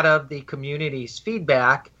took a lot of the community's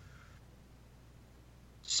feedback.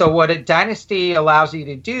 So what a Dynasty allows you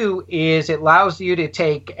to do is it allows you to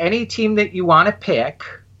take any team that you want to pick,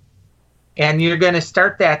 and you're going to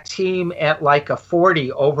start that team at like a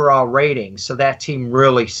 40 overall rating. So that team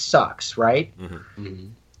really sucks, right? Mm-hmm. Mm-hmm.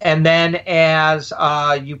 And then as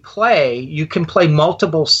you play, you can play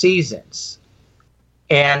multiple seasons.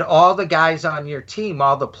 And all the guys on your team,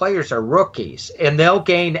 all the players are rookies, and they'll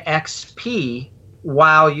gain XP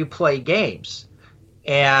while you play games.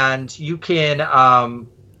 And you can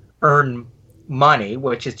earn money,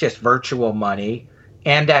 which is just virtual money,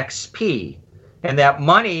 and XP. And that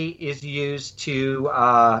money is used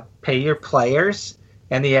to pay your players,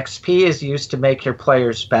 and the XP is used to make your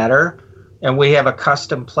players better. And we have a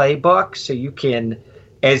custom playbook, so you can,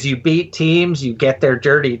 as you beat teams, you get their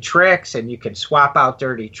dirty tricks, and you can swap out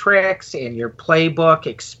dirty tricks, and your playbook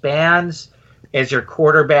expands as your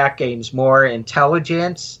quarterback gains more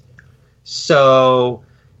intelligence. So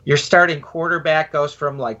your starting quarterback goes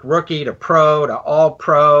from like rookie to pro to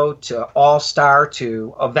all-pro to all-star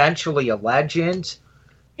to eventually a legend.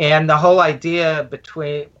 And the whole idea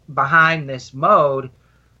behind this mode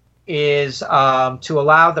is to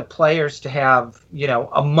allow the players to have, you know,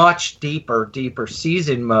 a much deeper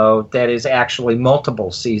season mode that is actually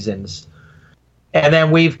multiple seasons. And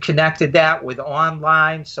then we've connected that with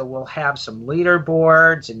online, so we'll have some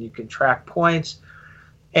leaderboards and you can track points.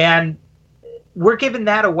 And we're giving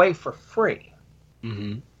that away for free.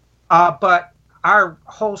 Mm-hmm. But our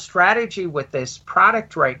whole strategy with this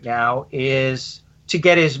product right now is to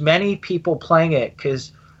get as many people playing it,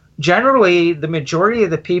 because generally the majority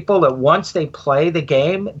of the people that once they play the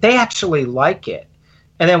game, they actually like it.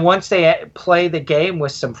 And then once they play the game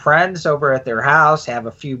with some friends over at their house, have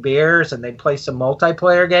a few beers, and they play some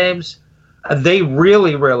multiplayer games, they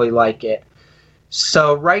really, really like it.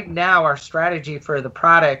 So right now, our strategy for the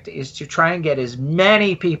product is to try and get as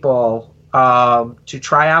many people to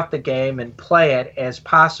try out the game and play it as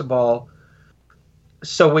possible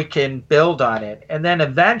so we can build on it. And then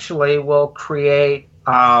eventually we'll create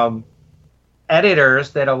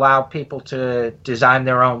editors that allow people to design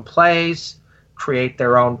their own plays, create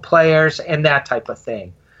their own players, and that type of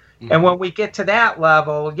thing. Mm-hmm. And when we get to that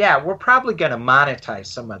level, yeah, we're probably going to monetize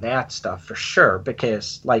some of that stuff for sure,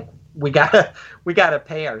 because like, we gotta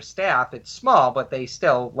pay our staff. It's small, but they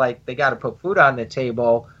still they gotta put food on the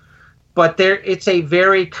table. But it's a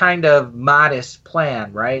very kind of modest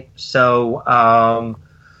plan, right? So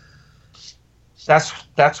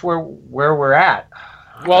that's where we're at.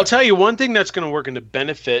 Well, I'll tell you one thing that's going to work in the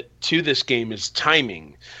benefit to this game is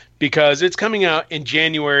timing. Because it's coming out in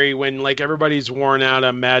January when like everybody's worn out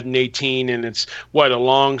on Madden 18, and it's a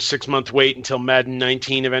long 6-month wait until Madden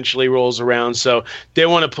 19 eventually rolls around. So they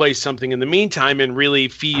want to play something in the meantime and really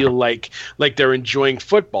feel like they're enjoying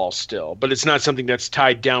football still. But it's not something that's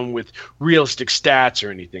tied down with realistic stats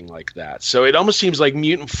or anything like that. So it almost seems like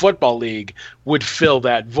Mutant Football League would fill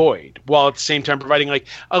that void, while at the same time providing like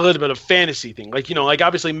a little bit of fantasy thing. Like, you know, like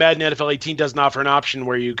obviously Madden NFL 18 doesn't offer an option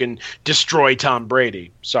where you can destroy Tom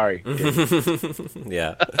Brady. Sorry.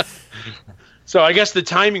 Yeah. So I guess the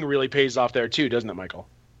timing really pays off there too, doesn't it, Michael?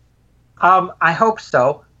 I hope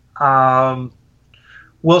so.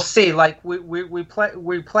 We'll see. Like we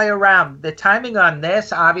play around. The timing on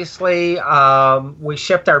this, obviously, we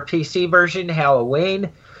shipped our PC version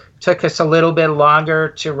Halloween. Took us a little bit longer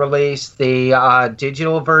to release the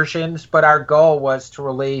digital versions, but our goal was to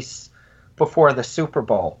release before the Super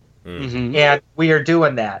Bowl. Mm-hmm. And we are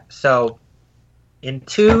doing that. So in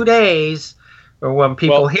 2 days, or when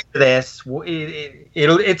people hear this,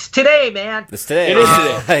 it's today, man. It's today. It is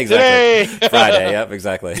today. Exactly. Today. Friday. Yep.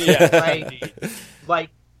 Exactly. Yeah. Right. Like,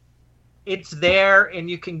 it's there, and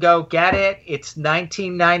you can go get it. It's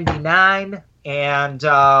 $19.99, and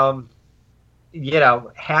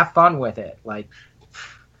have fun with it. Like,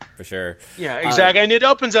 For sure. Yeah, exactly. And it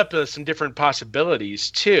opens up some different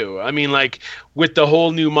possibilities too. I mean, like with the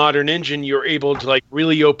whole new modern engine, you're able to like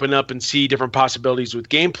really open up and see different possibilities with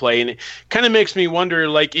gameplay. And it kind of makes me wonder,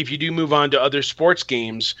 like, if you do move on to other sports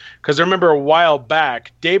games, because I remember a while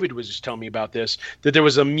back, David was just telling me about this, that there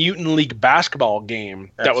was a Mutant League basketball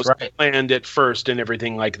game that was planned at first and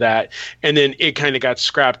everything like that. And then it kind of got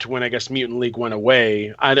scrapped when I guess Mutant League went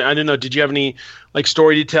away. I don't know. Did you have any like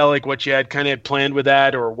story to tell, like what you had kind of planned with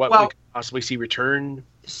that, or what we could possibly see return?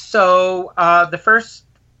 So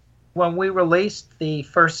when we released the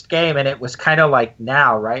first game, and it was kind of like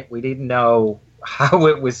now, right? We didn't know how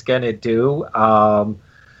it was going to do.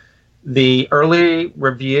 The early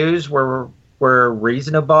reviews were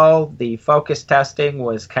reasonable. The focus testing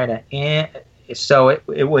was kind of so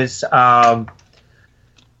it was an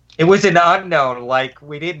unknown. Like,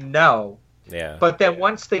 we didn't know. Yeah. But then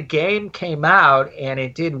once the game came out and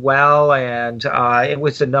it did well, and it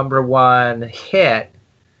was the #1 hit,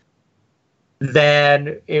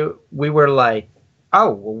 then we were like, oh,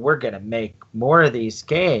 well, we're going to make more of these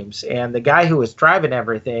games. And the guy who was driving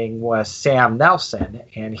everything was Sam Nelson,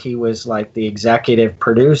 and he was like the executive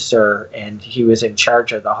producer, and he was in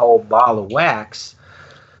charge of the whole ball of wax.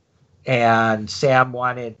 And Sam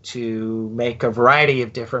wanted to make a variety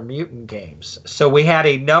of different mutant games. So we had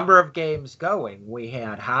a number of games going. We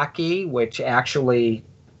had hockey, which actually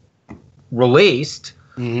released.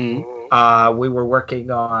 Mm-hmm. We were working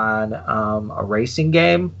on a racing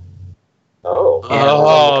game.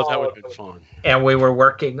 That would have been fun. And we were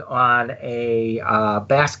working on a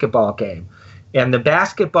basketball game. And the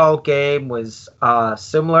basketball game was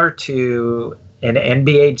similar to an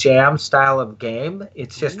NBA Jam style of game.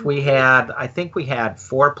 It's just I think we had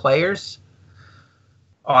 4 players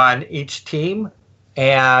on each team,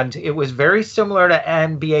 and it was very similar to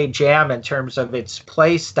NBA Jam in terms of its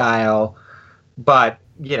play style, but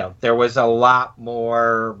there was a lot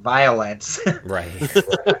more violence. Right.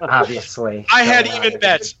 Obviously. I had even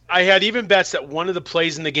bets that one of the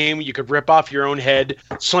plays in the game you could rip off your own head,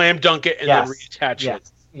 slam dunk it, and then reattach it.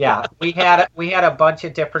 Yeah, we had a bunch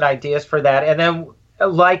of different ideas for that, and then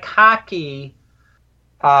like hockey,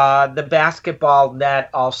 the basketball net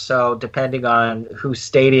also, depending on whose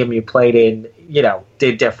stadium you played in,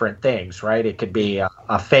 did different things, right? It could be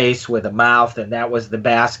a face with a mouth, and that was the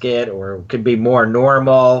basket, or it could be more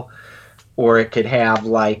normal, or it could have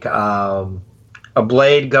like a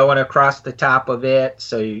blade going across the top of it,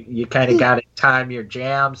 so you kind of got to time your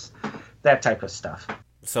jams, that type of stuff.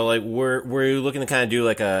 So, like, were you looking to kind of do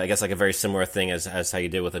like a very similar thing as how you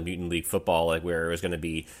did with a Mutant League football, like where it was going to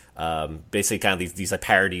be basically kind of these like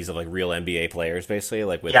parodies of like real NBA players, basically,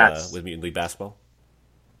 like with Mutant League basketball?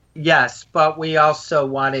 Yes, but we also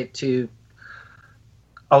wanted to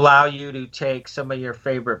allow you to take some of your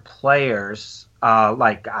favorite players,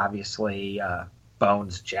 like obviously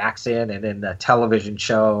Bones Jackson, and in the television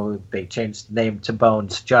show they changed the name to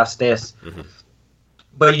Bones Justice. Mm-hmm.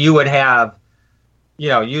 But you would have,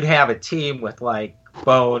 you'd have a team with like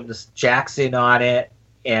Bones Jackson on it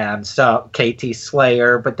and so KT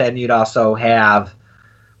Slayer, but then you'd also have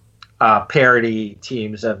parody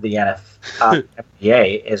teams of the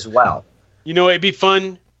NBA as well. It'd be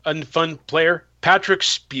fun, a fun player, Patrick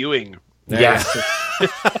Spewing. Yes.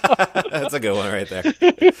 That's a good one right there.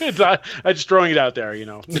 I'm just throwing it out there, Do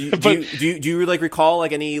you like recall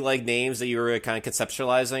like any like names that you were kind of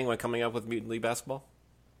conceptualizing when coming up with Mutant League basketball?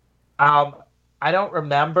 I don't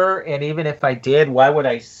remember, and even if I did, why would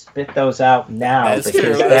I spit those out now?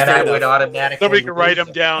 Because then I would automatically... Somebody could write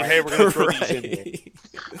them down. Hey, we're going to throw these in here.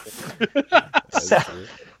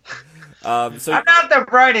 I'm not the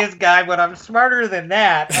brightest guy, but I'm smarter than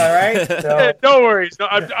that, all right? So, no worries. No,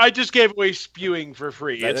 I just gave away Spewing for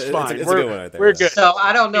free. It's fine. It's a good one right there. We're good. So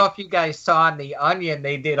I don't know if you guys saw on The Onion,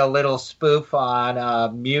 they did a little spoof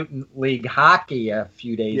on Mutant League Hockey a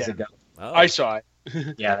few days ago. Oh. I saw it.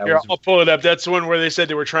 Yeah, Here, I'll pull it up. That's the one where they said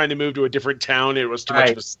they were trying to move to a different town. It was too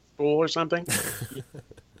much of a school or something.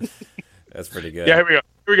 That's pretty good. Yeah, here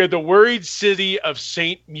we go. The worried city of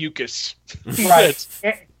St. Mucus. Right.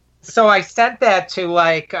 So I sent that to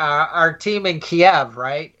like our team in Kiev,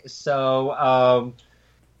 right? So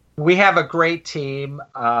we have a great team.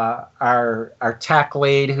 Our tech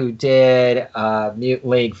lead who did Mutant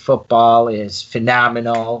League football is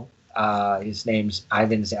phenomenal. His name's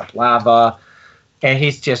Ivan Zaplava. and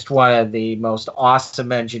he's just one of the most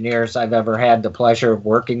awesome engineers I've ever had the pleasure of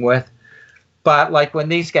working with. But like when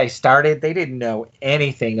these guys started, they didn't know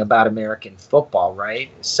anything about American football,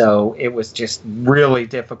 right? So it was just really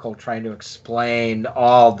difficult trying to explain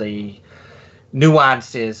all the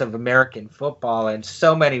nuances of American football, and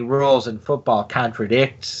so many rules in football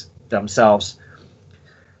contradict themselves.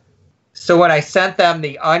 So when I sent them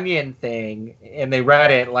the Onion thing and they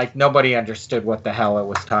read it, like nobody understood what the hell it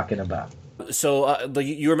was talking about. So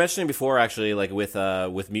you were mentioning before, actually, like with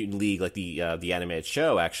Mutant League, like the animated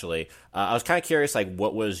show. Actually, I was kind of curious, like,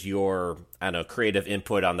 what was your creative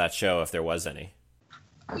input on that show, if there was any?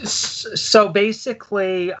 So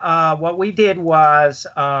basically, what we did was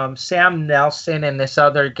Sam Nelson and this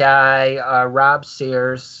other guy, Rob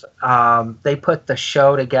Sears, they put the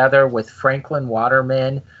show together with Franklin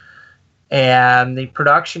Waterman, and the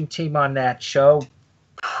production team on that show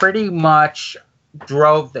pretty much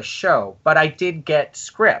drove the show. But I did get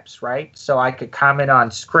scripts, right? So I could comment on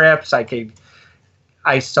scripts.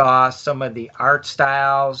 I saw some of the art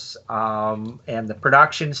styles and the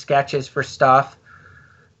production sketches for stuff,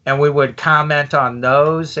 and we would comment on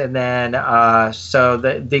those. And then so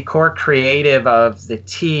the core creative of the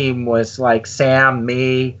team was like Sam,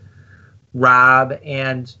 me, Rob,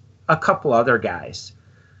 and a couple other guys.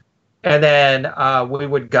 And then we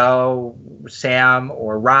would go, Sam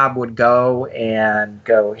or Rob would go,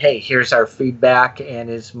 hey, here's our feedback. And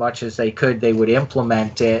as much as they could, they would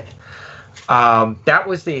implement it. That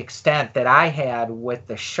was the extent that I had with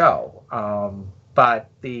the show. But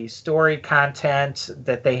the story content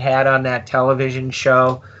that they had on that television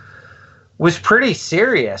show was pretty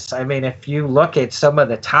serious. I mean, if you look at some of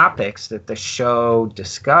the topics that the show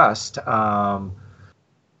discussed,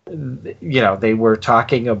 they were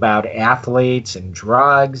talking about athletes and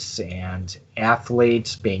drugs and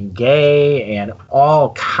athletes being gay and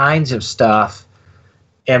all kinds of stuff.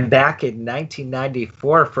 And back in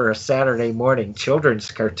 1994, for a Saturday morning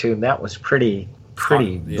children's cartoon, that was pretty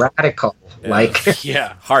radical.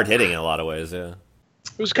 Yeah. Hard hitting in a lot of ways. Yeah,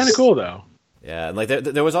 it was kind of cool though. Yeah, like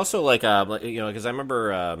there was also because I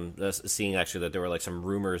remember seeing actually that there were like some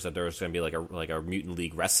rumors that there was going to be like a Mutant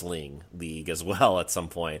League wrestling league as well at some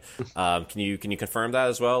point. Can you confirm that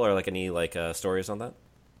as well, or like any stories on that?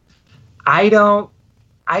 I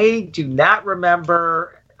do not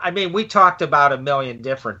remember. I mean, we talked about a million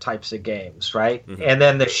different types of games, right? Mm-hmm. And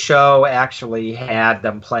then the show actually had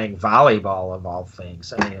them playing volleyball of all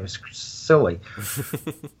things. I mean, it was silly,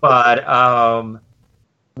 but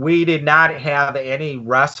we did not have any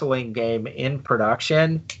wrestling game in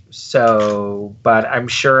production. So, but I'm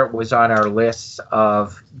sure it was on our list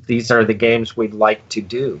of these are the games we'd like to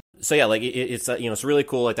do. So yeah, like it's it's really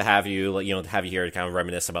cool to have you here to kind of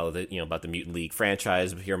reminisce about the Mutant League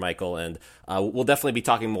franchise here, Michael, and we'll definitely be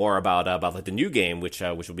talking more about the new game, which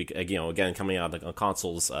will be again coming out on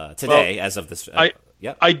consoles today as of this.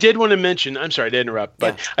 I did want to mention. I'm sorry to interrupt,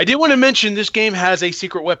 but yeah. I did want to mention this game has a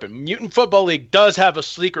secret weapon. Mutant Football League does have a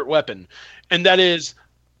secret weapon, and that is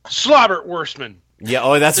Slobbertworstman. Yeah,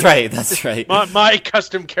 oh, that's right. That's right. My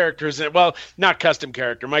custom character is in. Well, not custom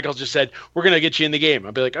character. Michael just said, we're going to get you in the game.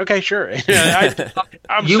 I'll be like, okay, sure.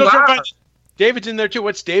 I'm still trying to. David's in there, too.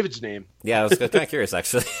 What's David's name? Yeah, I was kind of curious,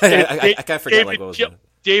 actually. I kind of forget what was it.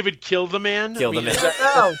 David Kill the Man? Kill the Man.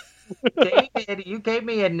 No, David, you gave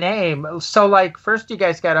me a name. So, first you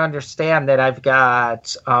guys got to understand that I've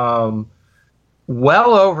got well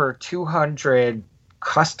over 200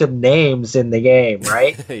 custom names in the game,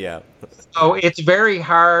 right? Yeah. So it's very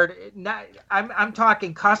hard. I'm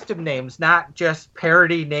talking custom names, not just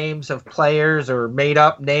parody names of players or made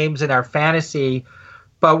up names in our fantasy,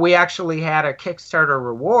 but we actually had a Kickstarter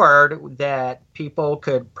reward that people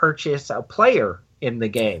could purchase a player in the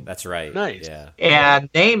game. That's right. Nice. Yeah. And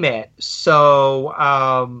name it. So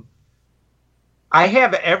I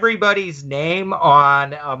have everybody's name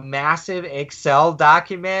on a massive Excel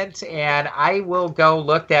document, and I will go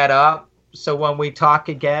look that up. So when we talk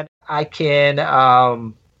again, I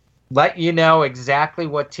can let you know exactly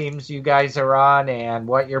what teams you guys are on and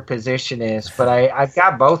what your position is. But I've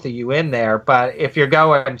got both of you in there. But if you're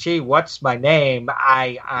going, gee, what's my name?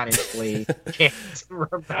 I honestly can't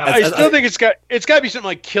remember. I still think it's got to be something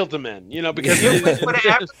like Kildaman, because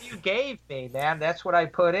whatever you gave me, man, that's what I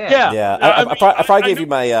put in. Yeah. I probably gave you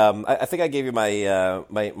my. I think I gave you my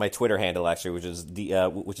my Twitter handle actually, which is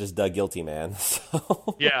the Guilty Man.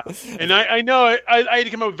 So. Yeah, and I know I had to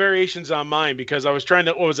come up with variations on mine because I was trying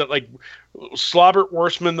to. What was it like? like Slobbert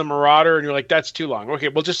Worsman the Marauder, and you're like, that's too long. Okay,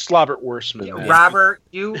 well, just Slobbert Worsman. Yeah, Robert,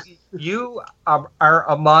 you are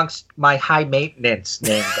amongst my high maintenance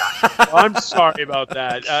name guys. Well, I'm sorry about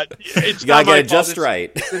that. It's you gotta get it just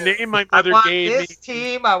right. The name my mother gave me. I want this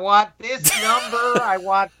team. I want this number. I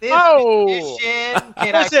want this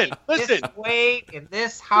position. Listen. This weight and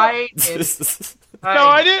this height. No,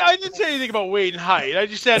 I didn't say anything about weight and height. I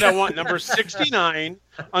just said I want number 69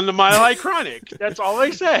 on the Mile High Chronic. That's all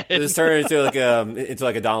I said. It's turned into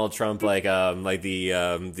like a Donald Trump what's it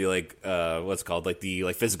called, like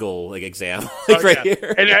the physical exam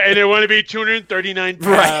here. And I want to be 239 pounds.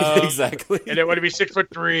 Right, exactly. And I want to be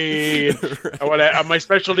 6'3". My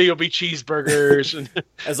specialty will be cheeseburgers.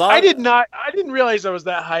 I didn't realize I was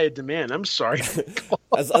that high a demand. I'm sorry.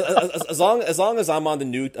 as long as I'm on the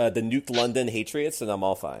Nuke London Patriots, then I'm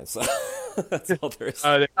all fine. So that's all there is.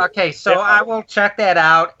 Okay, so I will check that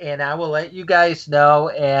out, and I will let you guys know.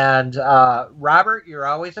 And Robert, you're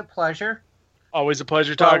always a pleasure. Always a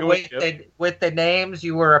pleasure talking with you. With the names,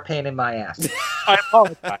 you were a pain in my ass. I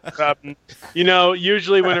apologize.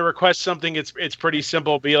 Usually when I request something, it's pretty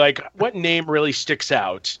simple. Be like, what name really sticks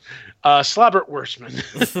out? Slobbert Worsman.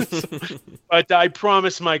 But I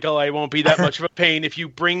promise, Michael, I won't be that much of a pain if you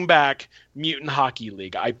bring back Mutant Hockey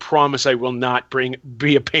League. I promise I will not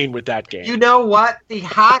be a pain with that game. You know what? The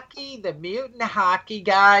Mutant Hockey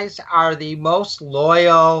guys are the most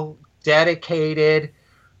loyal, dedicated.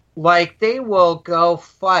 Like, they will go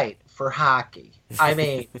fight for hockey. I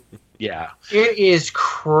mean, yeah, it is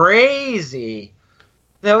crazy.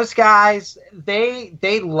 Those guys, they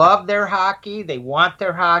love their hockey. They want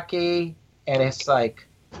their hockey. And it's like,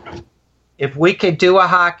 if we could do a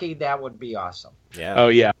hockey, that would be awesome. Yeah. Oh,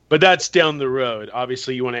 yeah. But that's down the road.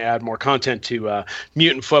 Obviously, you want to add more content to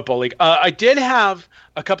Mutant Football League. I did have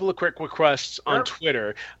a couple of quick requests on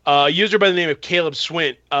Twitter. A user by the name of Caleb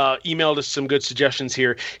Swint emailed us some good suggestions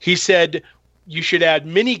here. He said you should add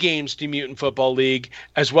mini games to Mutant Football League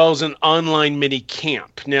as well as an online mini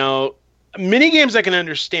camp. Now, mini games I can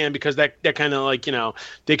understand because that kind of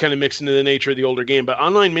they kind of mix into the nature of the older game. But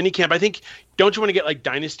online mini camp, I think, don't you want to get like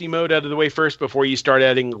Dynasty mode out of the way first before you start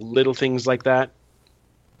adding little things like that?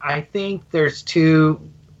 I think there's a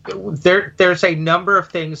number of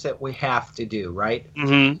things that we have to do, right?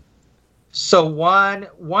 Mm-hmm. So one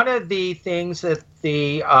of the things that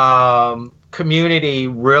the community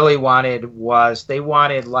really wanted was they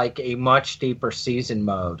wanted like a much deeper season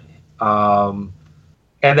mode. And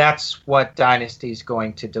that's what Dynasty is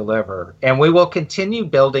going to deliver. And we will continue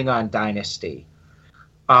building on Dynasty.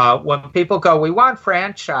 When people go, we want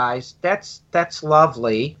franchise, that's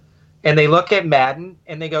lovely. And they look at Madden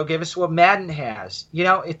and they go, give us what Madden has.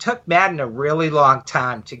 It took Madden a really long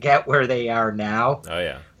time to get where they are now. Oh,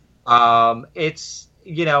 yeah. It's,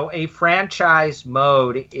 a franchise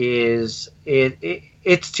mode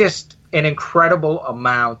it's just an incredible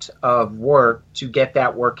amount of work to get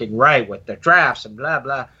that working right with the drafts and blah,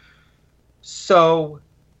 blah. So,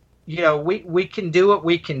 we can do what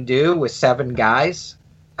we can do with 7 guys.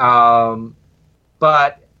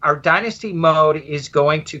 But our Dynasty mode is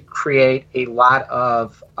going to create a lot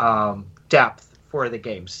of depth for the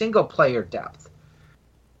game, single-player depth.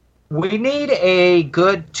 We need a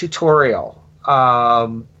good tutorial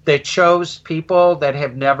that shows people that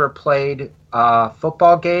have never played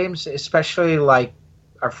football games, especially like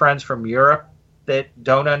our friends from Europe that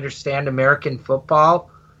don't understand American football,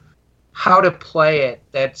 how to play it.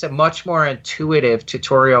 That's a much more intuitive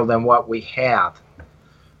tutorial than what we have.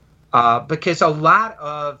 Because a lot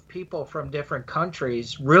of people from different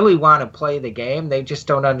countries really want to play the game. They just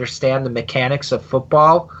don't understand the mechanics of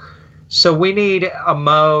football. So we need a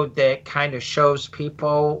mode that kind of shows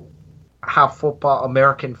people how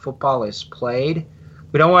American football is played.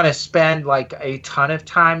 We don't want to spend like a ton of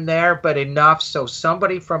time there, but enough so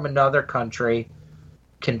somebody from another country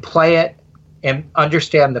can play it and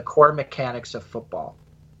understand the core mechanics of football.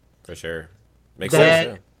 For sure. Makes sense,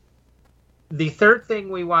 yeah. The third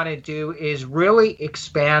thing we want to do is really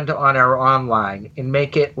expand on our online and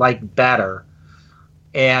make it like better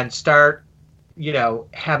and start,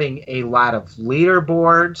 having a lot of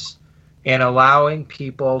leaderboards and allowing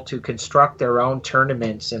people to construct their own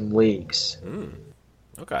tournaments and leagues.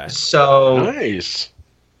 Okay. So nice.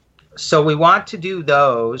 So we want to do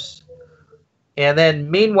those. And then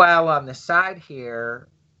meanwhile, on the side here,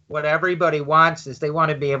 what everybody wants is they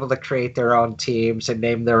want to be able to create their own teams and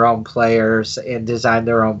name their own players and design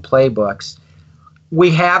their own playbooks. We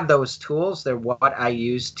have those tools. They're what I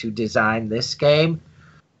use to design this game.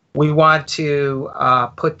 We want to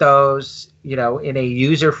put those, in a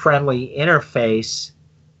user-friendly interface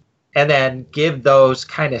and then give those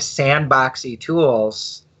kind of sandboxy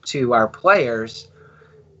tools to our players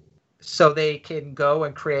so they can go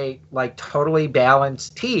and create like totally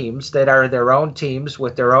balanced teams that are their own teams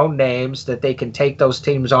with their own names, that they can take those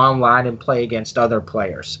teams online and play against other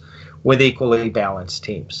players with equally balanced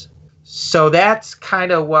teams. So that's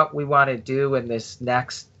kind of what we want to do in this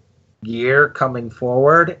next year coming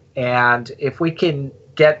forward. And if we can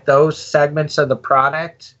get those segments of the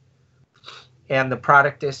product and the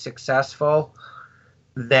product is successful,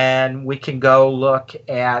 then we can go look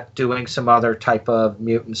at doing some other type of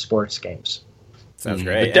mutant sports games. Sounds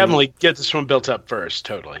great. But definitely get this one built up first,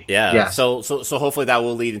 totally. Yeah. Yeah. So hopefully that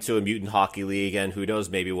will lead into a mutant hockey league, and who knows,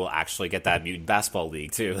 maybe we'll actually get that mutant basketball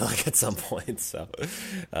league too, like at some point. So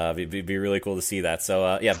it'd be really cool to see that.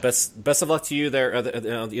 So best of luck to you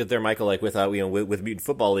there, Michael. Like with mutant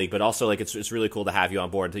football league, but also like it's really cool to have you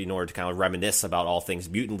on board in order to kind of reminisce about all things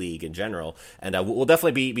mutant league in general. And we'll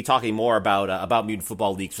definitely be talking more about mutant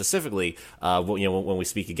football league specifically. When we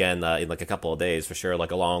speak again in like a couple of days for sure.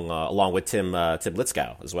 Like along with Tim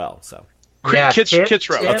Litzkow as well. So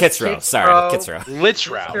Kitzrow. Litzrow.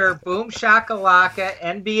 Mr. Boom Shakalaka,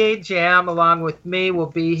 NBA Jam, along with me, will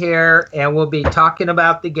be here, and we'll be talking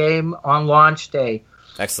about the game on launch day.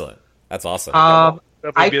 Excellent. That's awesome. I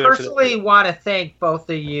personally want to thank both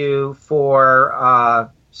of you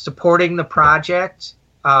for supporting the project,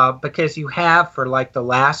 because you have for like the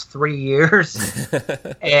last 3 years.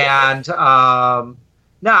 And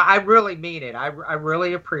no, I really mean it. I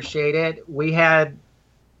really appreciate it. We had,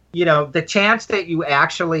 the chance that you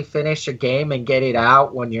actually finish a game and get it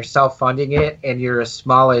out when you're self-funding it and you're as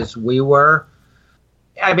small as we were.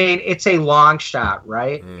 I mean, it's a long shot,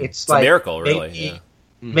 right? It's like a miracle, really.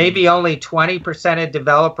 Maybe only 20% of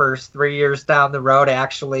developers 3 years down the road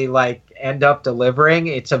actually like end up delivering.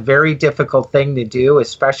 It's a very difficult thing to do,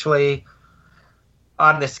 especially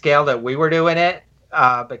on the scale that we were doing it.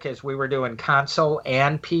 Because we were doing console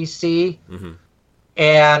and PC. Mm-hmm.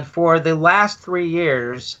 And for the last 3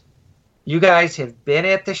 years, you guys have been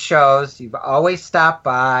at the shows. You've always stopped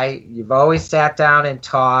by. You've always sat down and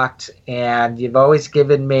talked. And you've always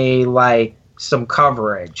given me, like, some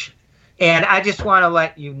coverage. And I just want to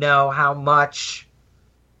let you know how much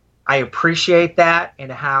I appreciate that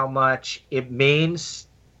and how much it means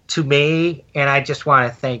to me. And I just want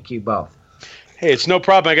to thank you both. Hey, it's no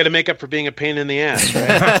problem. I got to make up for being a pain in the ass,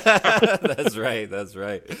 right? That's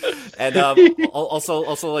right. And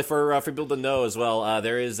also like for people to know as well,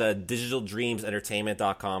 there is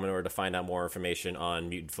digitaldreamsentertainment.com in order to find out more information on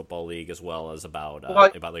Mutant Football League as well as about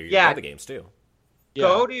your other games too. Yeah.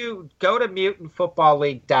 Go to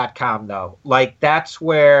mutantfootballleague.com though. Like that's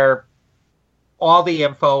where all the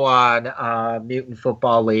info on Mutant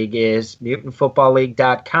Football League is.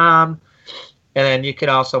 Mutantfootballleague.com. And then you can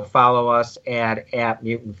also follow us at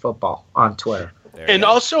Mutant Football on Twitter. And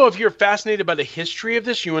also, if you're fascinated by the history of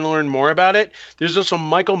this, you want to learn more about it, there's also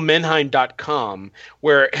michaelmenheim.com,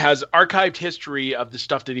 where it has archived history of the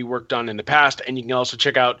stuff that he worked on in the past. And you can also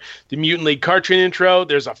check out the Mutant League cartoon intro.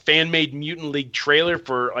 There's a fan-made Mutant League trailer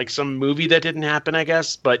for like some movie that didn't happen, I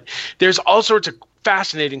guess. But there's all sorts of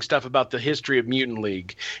fascinating stuff about the history of Mutant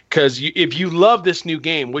League, because if you love this new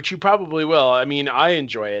game, which you probably will, I mean, I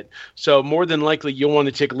enjoy it, so more than likely you'll want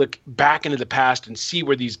to take a look back into the past and see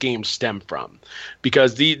where these games stem from,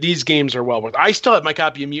 because these games are well worth. I still have my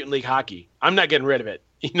copy of Mutant League Hockey. I'm not getting rid of it.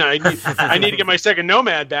 I need to get my second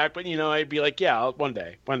Nomad back, but I'd be like, yeah, one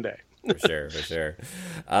day. For sure. So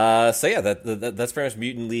yeah, that's pretty much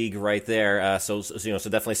Mutant League right there. So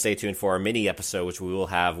definitely stay tuned for our mini episode, which we will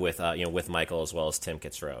have with with Michael as well as Tim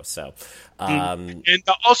Kitzrow. So, and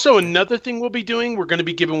also another thing we'll be doing, we're going to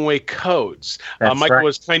be giving away codes. Michael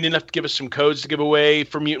was kind enough to give us some codes to give away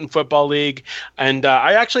for Mutant Football League, and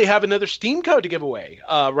I actually have another Steam code to give away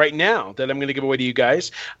right now that I'm going to give away to you guys,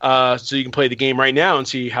 so you can play the game right now and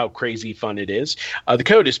see how crazy fun it is. The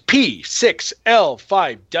code is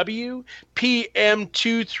P6L5W.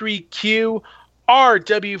 PM23Q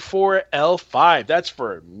RW4L5. That's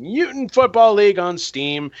for Mutant Football League on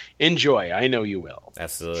Steam. Enjoy. I know you will.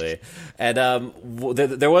 Absolutely. And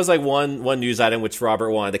there was like one news item which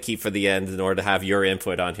Robert wanted to keep for the end in order to have your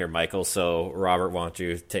input on here, Michael. So Robert, why don't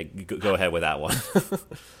you go ahead with that one?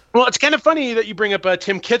 Well, it's kind of funny that you bring up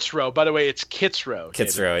Tim Kitzrow. By the way, it's Kitzrow.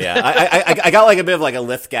 Kitzrow, yeah. I got like a bit of like a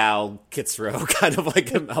Lithgow Kitzrow kind of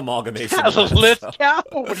like an amalgamation. Lithgow?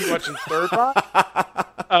 What are you watching, Third Rock?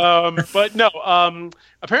 But no,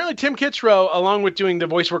 apparently Tim Kitzrow, along with doing the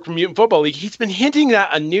voice work for Mutant Football League, he's been hinting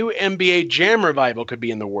that a new NBA Jam revival could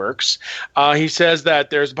be in the works. He says that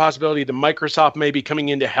there's a possibility that Microsoft may be coming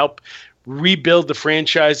in to help rebuild the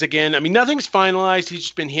franchise again. I mean, nothing's finalized. He's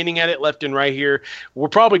just been hinting at it left and right here. We're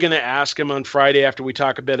probably going to ask him on Friday after we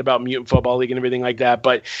talk a bit about Mutant Football League and everything like that.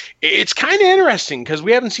 But it's kind of interesting because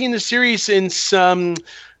we haven't seen the series since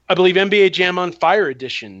I believe NBA Jam on Fire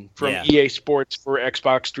edition from EA Sports for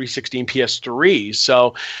Xbox 360 and PS3.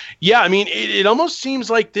 So, yeah, I mean, it almost seems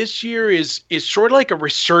like this year is sort of like a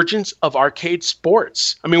resurgence of arcade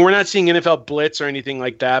sports. I mean, we're not seeing NFL Blitz or anything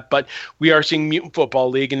like that, but we are seeing Mutant Football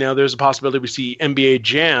League, and now there's a possibility we see NBA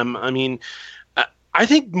Jam. I mean, I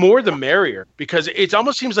think more the merrier, because it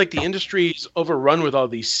almost seems like the industry is overrun with all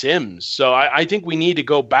these sims. So I think we need to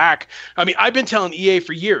go back. I mean, I've been telling EA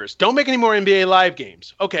for years, don't make any more NBA Live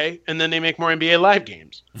games. Okay, and then they make more NBA Live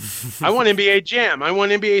games. I want NBA Jam. I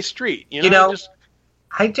want NBA Street. You know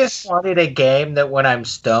I just wanted a game that when I'm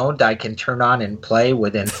stoned, I can turn on and play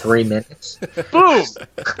within 3 minutes. Boom!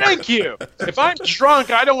 Thank you. If I'm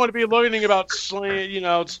drunk, I don't want to be learning about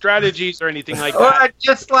strategies or anything like that. Or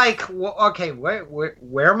just like, okay,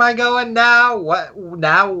 where am I going now? What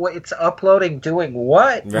now? It's uploading. Doing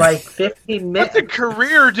what? Like 15 minutes. What's a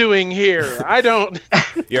career doing here? I don't.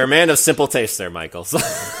 You're a man of simple taste, there, Michael.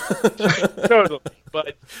 Totally.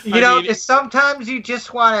 But sometimes you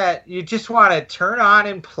just want to turn on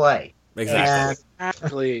and play.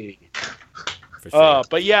 Exactly. For sure.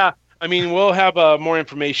 But yeah, I mean, we'll have more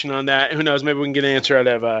information on that. Who knows? Maybe we can get an answer out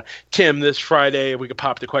of Tim this Friday. We could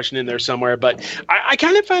pop the question in there somewhere. But I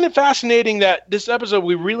kind of find it fascinating that this episode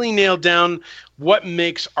we really nailed down what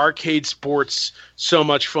makes arcade sports so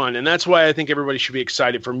much fun. And that's why I think everybody should be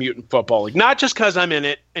excited for Mutant Football League. Not just because I'm in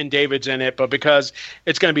it and David's in it, but because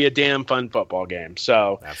it's going to be a damn fun football game.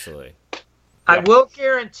 So absolutely. I will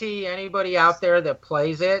guarantee anybody out there that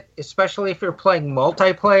plays it, especially if you're playing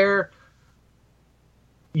multiplayer,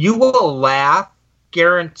 you will laugh,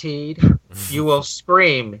 guaranteed. You will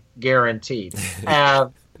scream, guaranteed.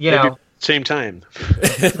 Same time.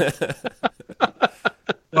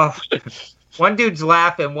 Well, one dude's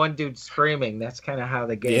laughing, one dude's screaming. That's kind of how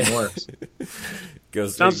the game works. It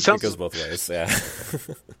goes both ways, yeah.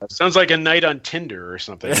 Sounds like a night on Tinder or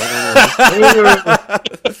something. I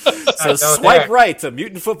don't know. So swipe right to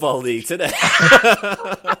Mutant Football League today.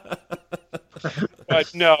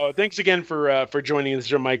 But no, thanks again for joining us,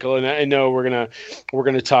 Michael. And I know we're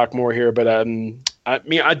gonna talk more here, but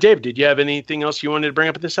Dave, did you have anything else you wanted to bring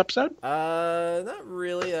up in this episode? Not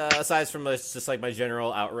really. Aside from just like my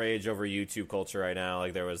general outrage over YouTube culture right now,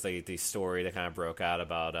 like there was the story that kind of broke out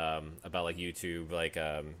about like YouTube, like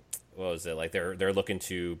what was it? Like they're looking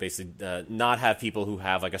to basically not have people who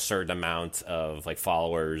have like a certain amount of like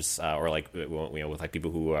followers or like with like people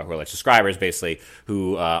who are like subscribers basically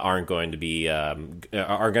who aren't going to be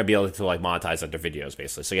able to like monetize their videos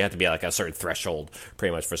basically. So you have to be like a certain threshold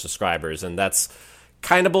pretty much for subscribers, and that's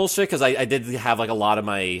kind of bullshit because I did have like a lot of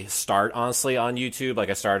my start honestly on YouTube. Like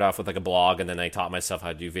I started off with like a blog, and then I taught myself how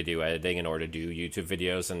to do video editing in order to do YouTube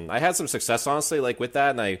videos, and I had some success honestly like with that,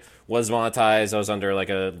 and I was monetized. I was under like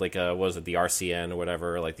a what was it, the RCN or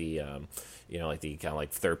whatever, like the like the kind of like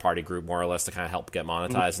third party group more or less to kind of help get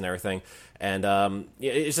monetized and everything. And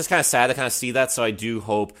it's just kind of sad to kind of see that. So I do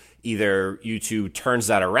hope either YouTube turns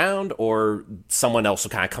that around or someone else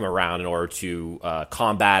will kind of come around in order to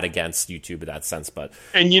combat against YouTube in that sense.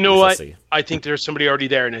 And you know what? I think there's somebody already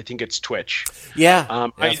there, and I think it's Twitch. Yeah.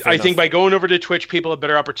 I think by going over to Twitch, people have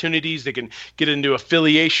better opportunities. They can get into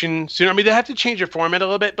affiliation sooner. I mean, they have to change their format a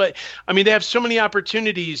little bit, but I mean, they have so many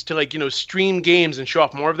opportunities to stream games and show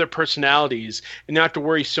off more of their personalities and not have to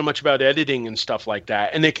worry so much about editing and stuff like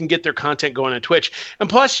that. And they can get their content going on Twitch. And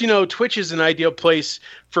plus, Twitch is an ideal place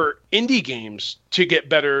for indie games to get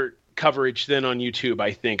better coverage than on YouTube,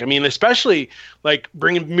 I think. I mean, especially like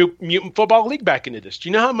bringing Mutant Football League back into this. Do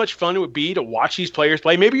you know how much fun it would be to watch these players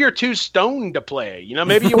play? Maybe you're too stoned to play.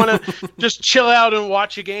 Maybe you want to just chill out and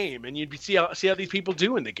watch a game, and you'd see how these people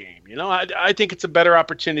do in the game. I think it's a better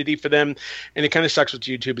opportunity for them, and it kind of sucks what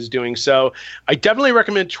YouTube is doing. So I definitely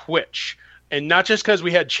recommend Twitch. And not just because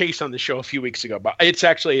we had Chase on the show a few weeks ago, but it's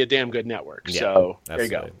actually a damn good network. Yeah, so there you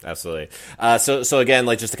go. Absolutely. So again,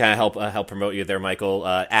 like just to kind of help promote you there, Michael,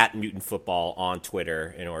 at Mutant Football on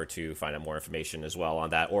Twitter in order to find out more information as well on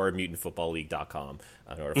that, or mutantfootballleague.com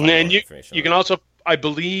in order to find more information. You can also, I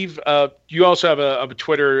believe, you also have a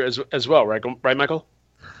Twitter as well, right, Michael?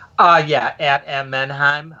 Yeah, at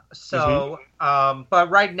mmenheim. So, but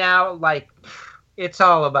right now, like, it's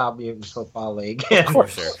all about Mutant Football League. For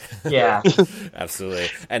sure. Yeah. Absolutely.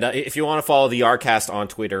 And if you want to follow the ArgCast on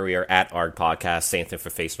Twitter, we are at ArgPodcast. Same thing for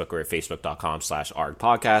Facebook. We're at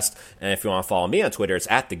facebook.com/ArgPodcast. And if you want to follow me on Twitter, it's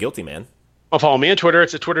at The Guilty Man. Well, follow me on Twitter.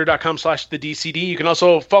 It's at twitter.com/thedcd. You can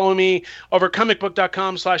also follow me over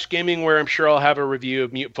comicbook.com/gaming, where I'm sure I'll have a review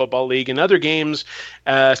of Mutant Football League and other games,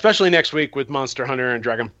 especially next week with Monster Hunter and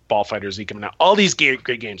Dragon Ball FighterZ coming out. All these great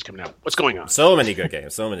games coming out. What's going on? So many good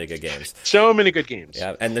games. So many good games. So many good games.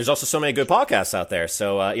 Yeah, and there's also so many good podcasts out there.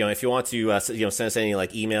 So if you want to send us any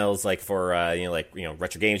like emails like for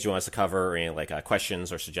retro games you want us to cover, or any like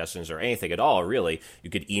questions or suggestions or anything at all, really, you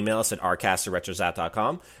could email us at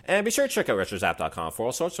rcast@retrozap.com, and be sure to check out retrozap.com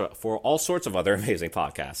for all sorts of other amazing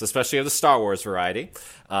podcasts, especially of the Star Wars variety.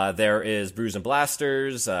 There is Brews and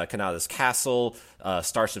Blasters, Kanata's Castle,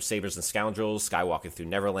 Starship Sabers and Scoundrels, Skywalking Through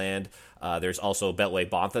Neverland. There's also Beltway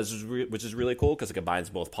Banthas, which is really cool because it combines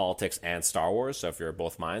both politics and Star Wars. So if you're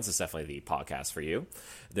both minds, it's definitely the podcast for you.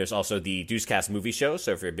 There's also the Deucecast Movie Show.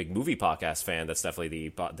 So if you're a big movie podcast fan, that's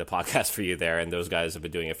definitely the podcast for you there. And those guys have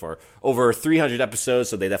been doing it for over 300 episodes,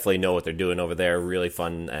 so they definitely know what they're doing over there. Really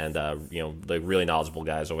fun and like really knowledgeable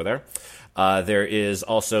guys over there. There is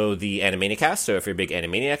also the Animaniacast. So if you're a big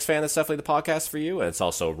Animaniacs fan, that's definitely the podcast for you. And it's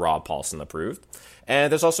also Rob Paulson approved.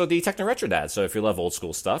 And there's also the Techno Retro Dads. So if you love old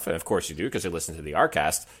school stuff, and of course you do because you listen to the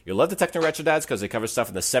Rcast, you'll love the Techno Retro Dads because they cover stuff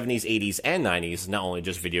in the 70s, 80s, and 90s, not only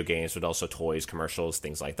just video games, but also toys, commercials,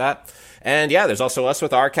 things like that. And yeah, there's also us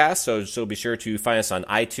with Rcast, so be sure to find us on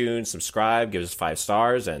iTunes, subscribe, give us 5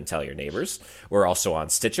 stars, and tell your neighbors. We're also on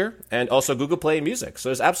Stitcher, and also Google Play Music, so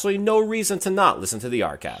there's absolutely no reason to not listen to the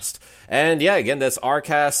Rcast. And yeah, again, that's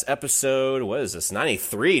Rcast episode, what is this,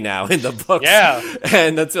 93 now in the books. Yeah.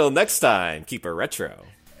 And until next time, keep it retro.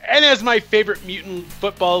 And as my favorite Mutant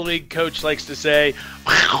Football League coach likes to say,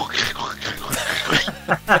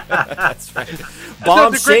 that's right.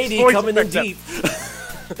 Bomb Shady coming in deep.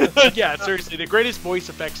 Yeah, seriously, the greatest voice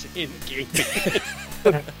effects in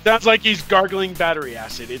gaming. Sounds like he's gargling battery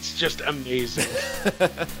acid. It's just amazing.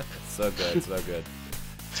 So good, so good.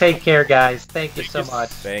 Take care, guys. Thank you so much.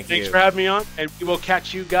 Thanks for having me on, and we will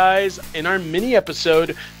catch you guys in our mini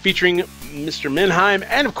episode featuring Mr. Minheim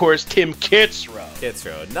and, of course, Tim Kitzrow.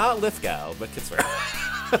 Kitzrow, not Lithgow, but Kitzrow.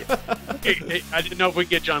 Hey, I didn't know if we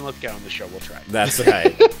get John Lithgow on the show. We'll try. That's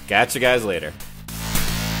right. Catch you guys later.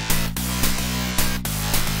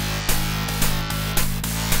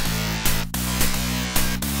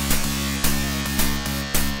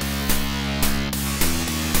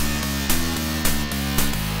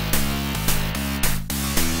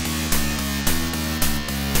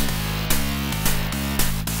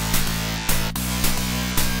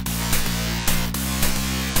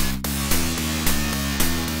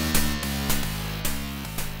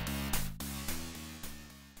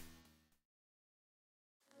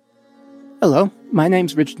 Hello, my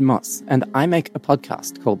name's Richard Moss, and I make a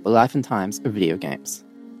podcast called The Life and Times of Video Games.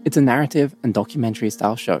 It's a narrative and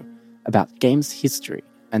documentary-style show about games history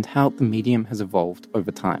and how the medium has evolved over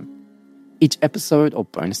time. Each episode or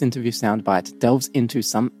bonus interview soundbite delves into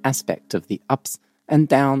some aspect of the ups and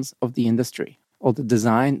downs of the industry, or the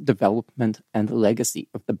design, development, and legacy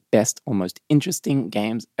of the best or most interesting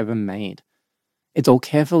games ever made. It's all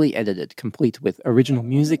carefully edited, complete with original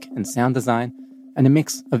music and sound design, and a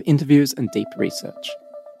mix of interviews and deep research,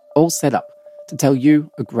 all set up to tell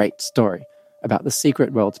you a great story about the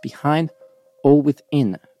secret worlds behind or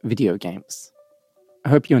within video games. I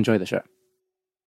hope you enjoy the show.